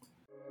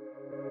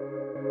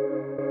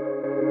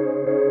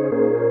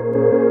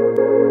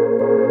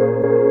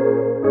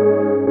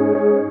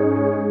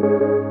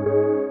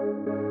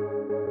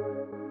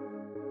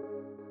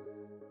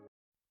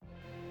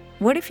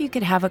 What if you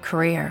could have a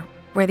career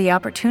where the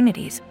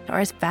opportunities are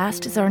as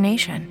vast as our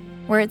nation,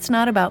 where it's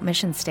not about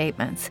mission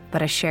statements,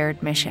 but a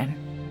shared mission?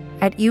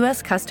 At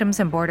U.S. Customs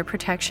and Border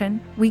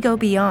Protection, we go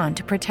beyond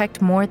to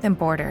protect more than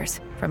borders.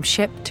 From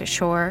ship to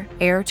shore,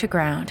 air to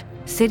ground,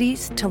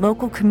 cities to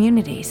local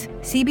communities,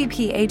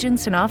 CBP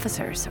agents and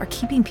officers are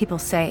keeping people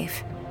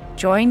safe.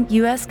 Join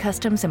U.S.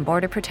 Customs and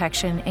Border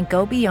Protection and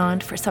go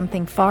beyond for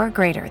something far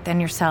greater than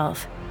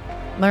yourself.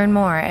 Learn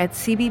more at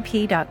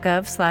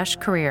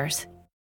cbp.gov/careers.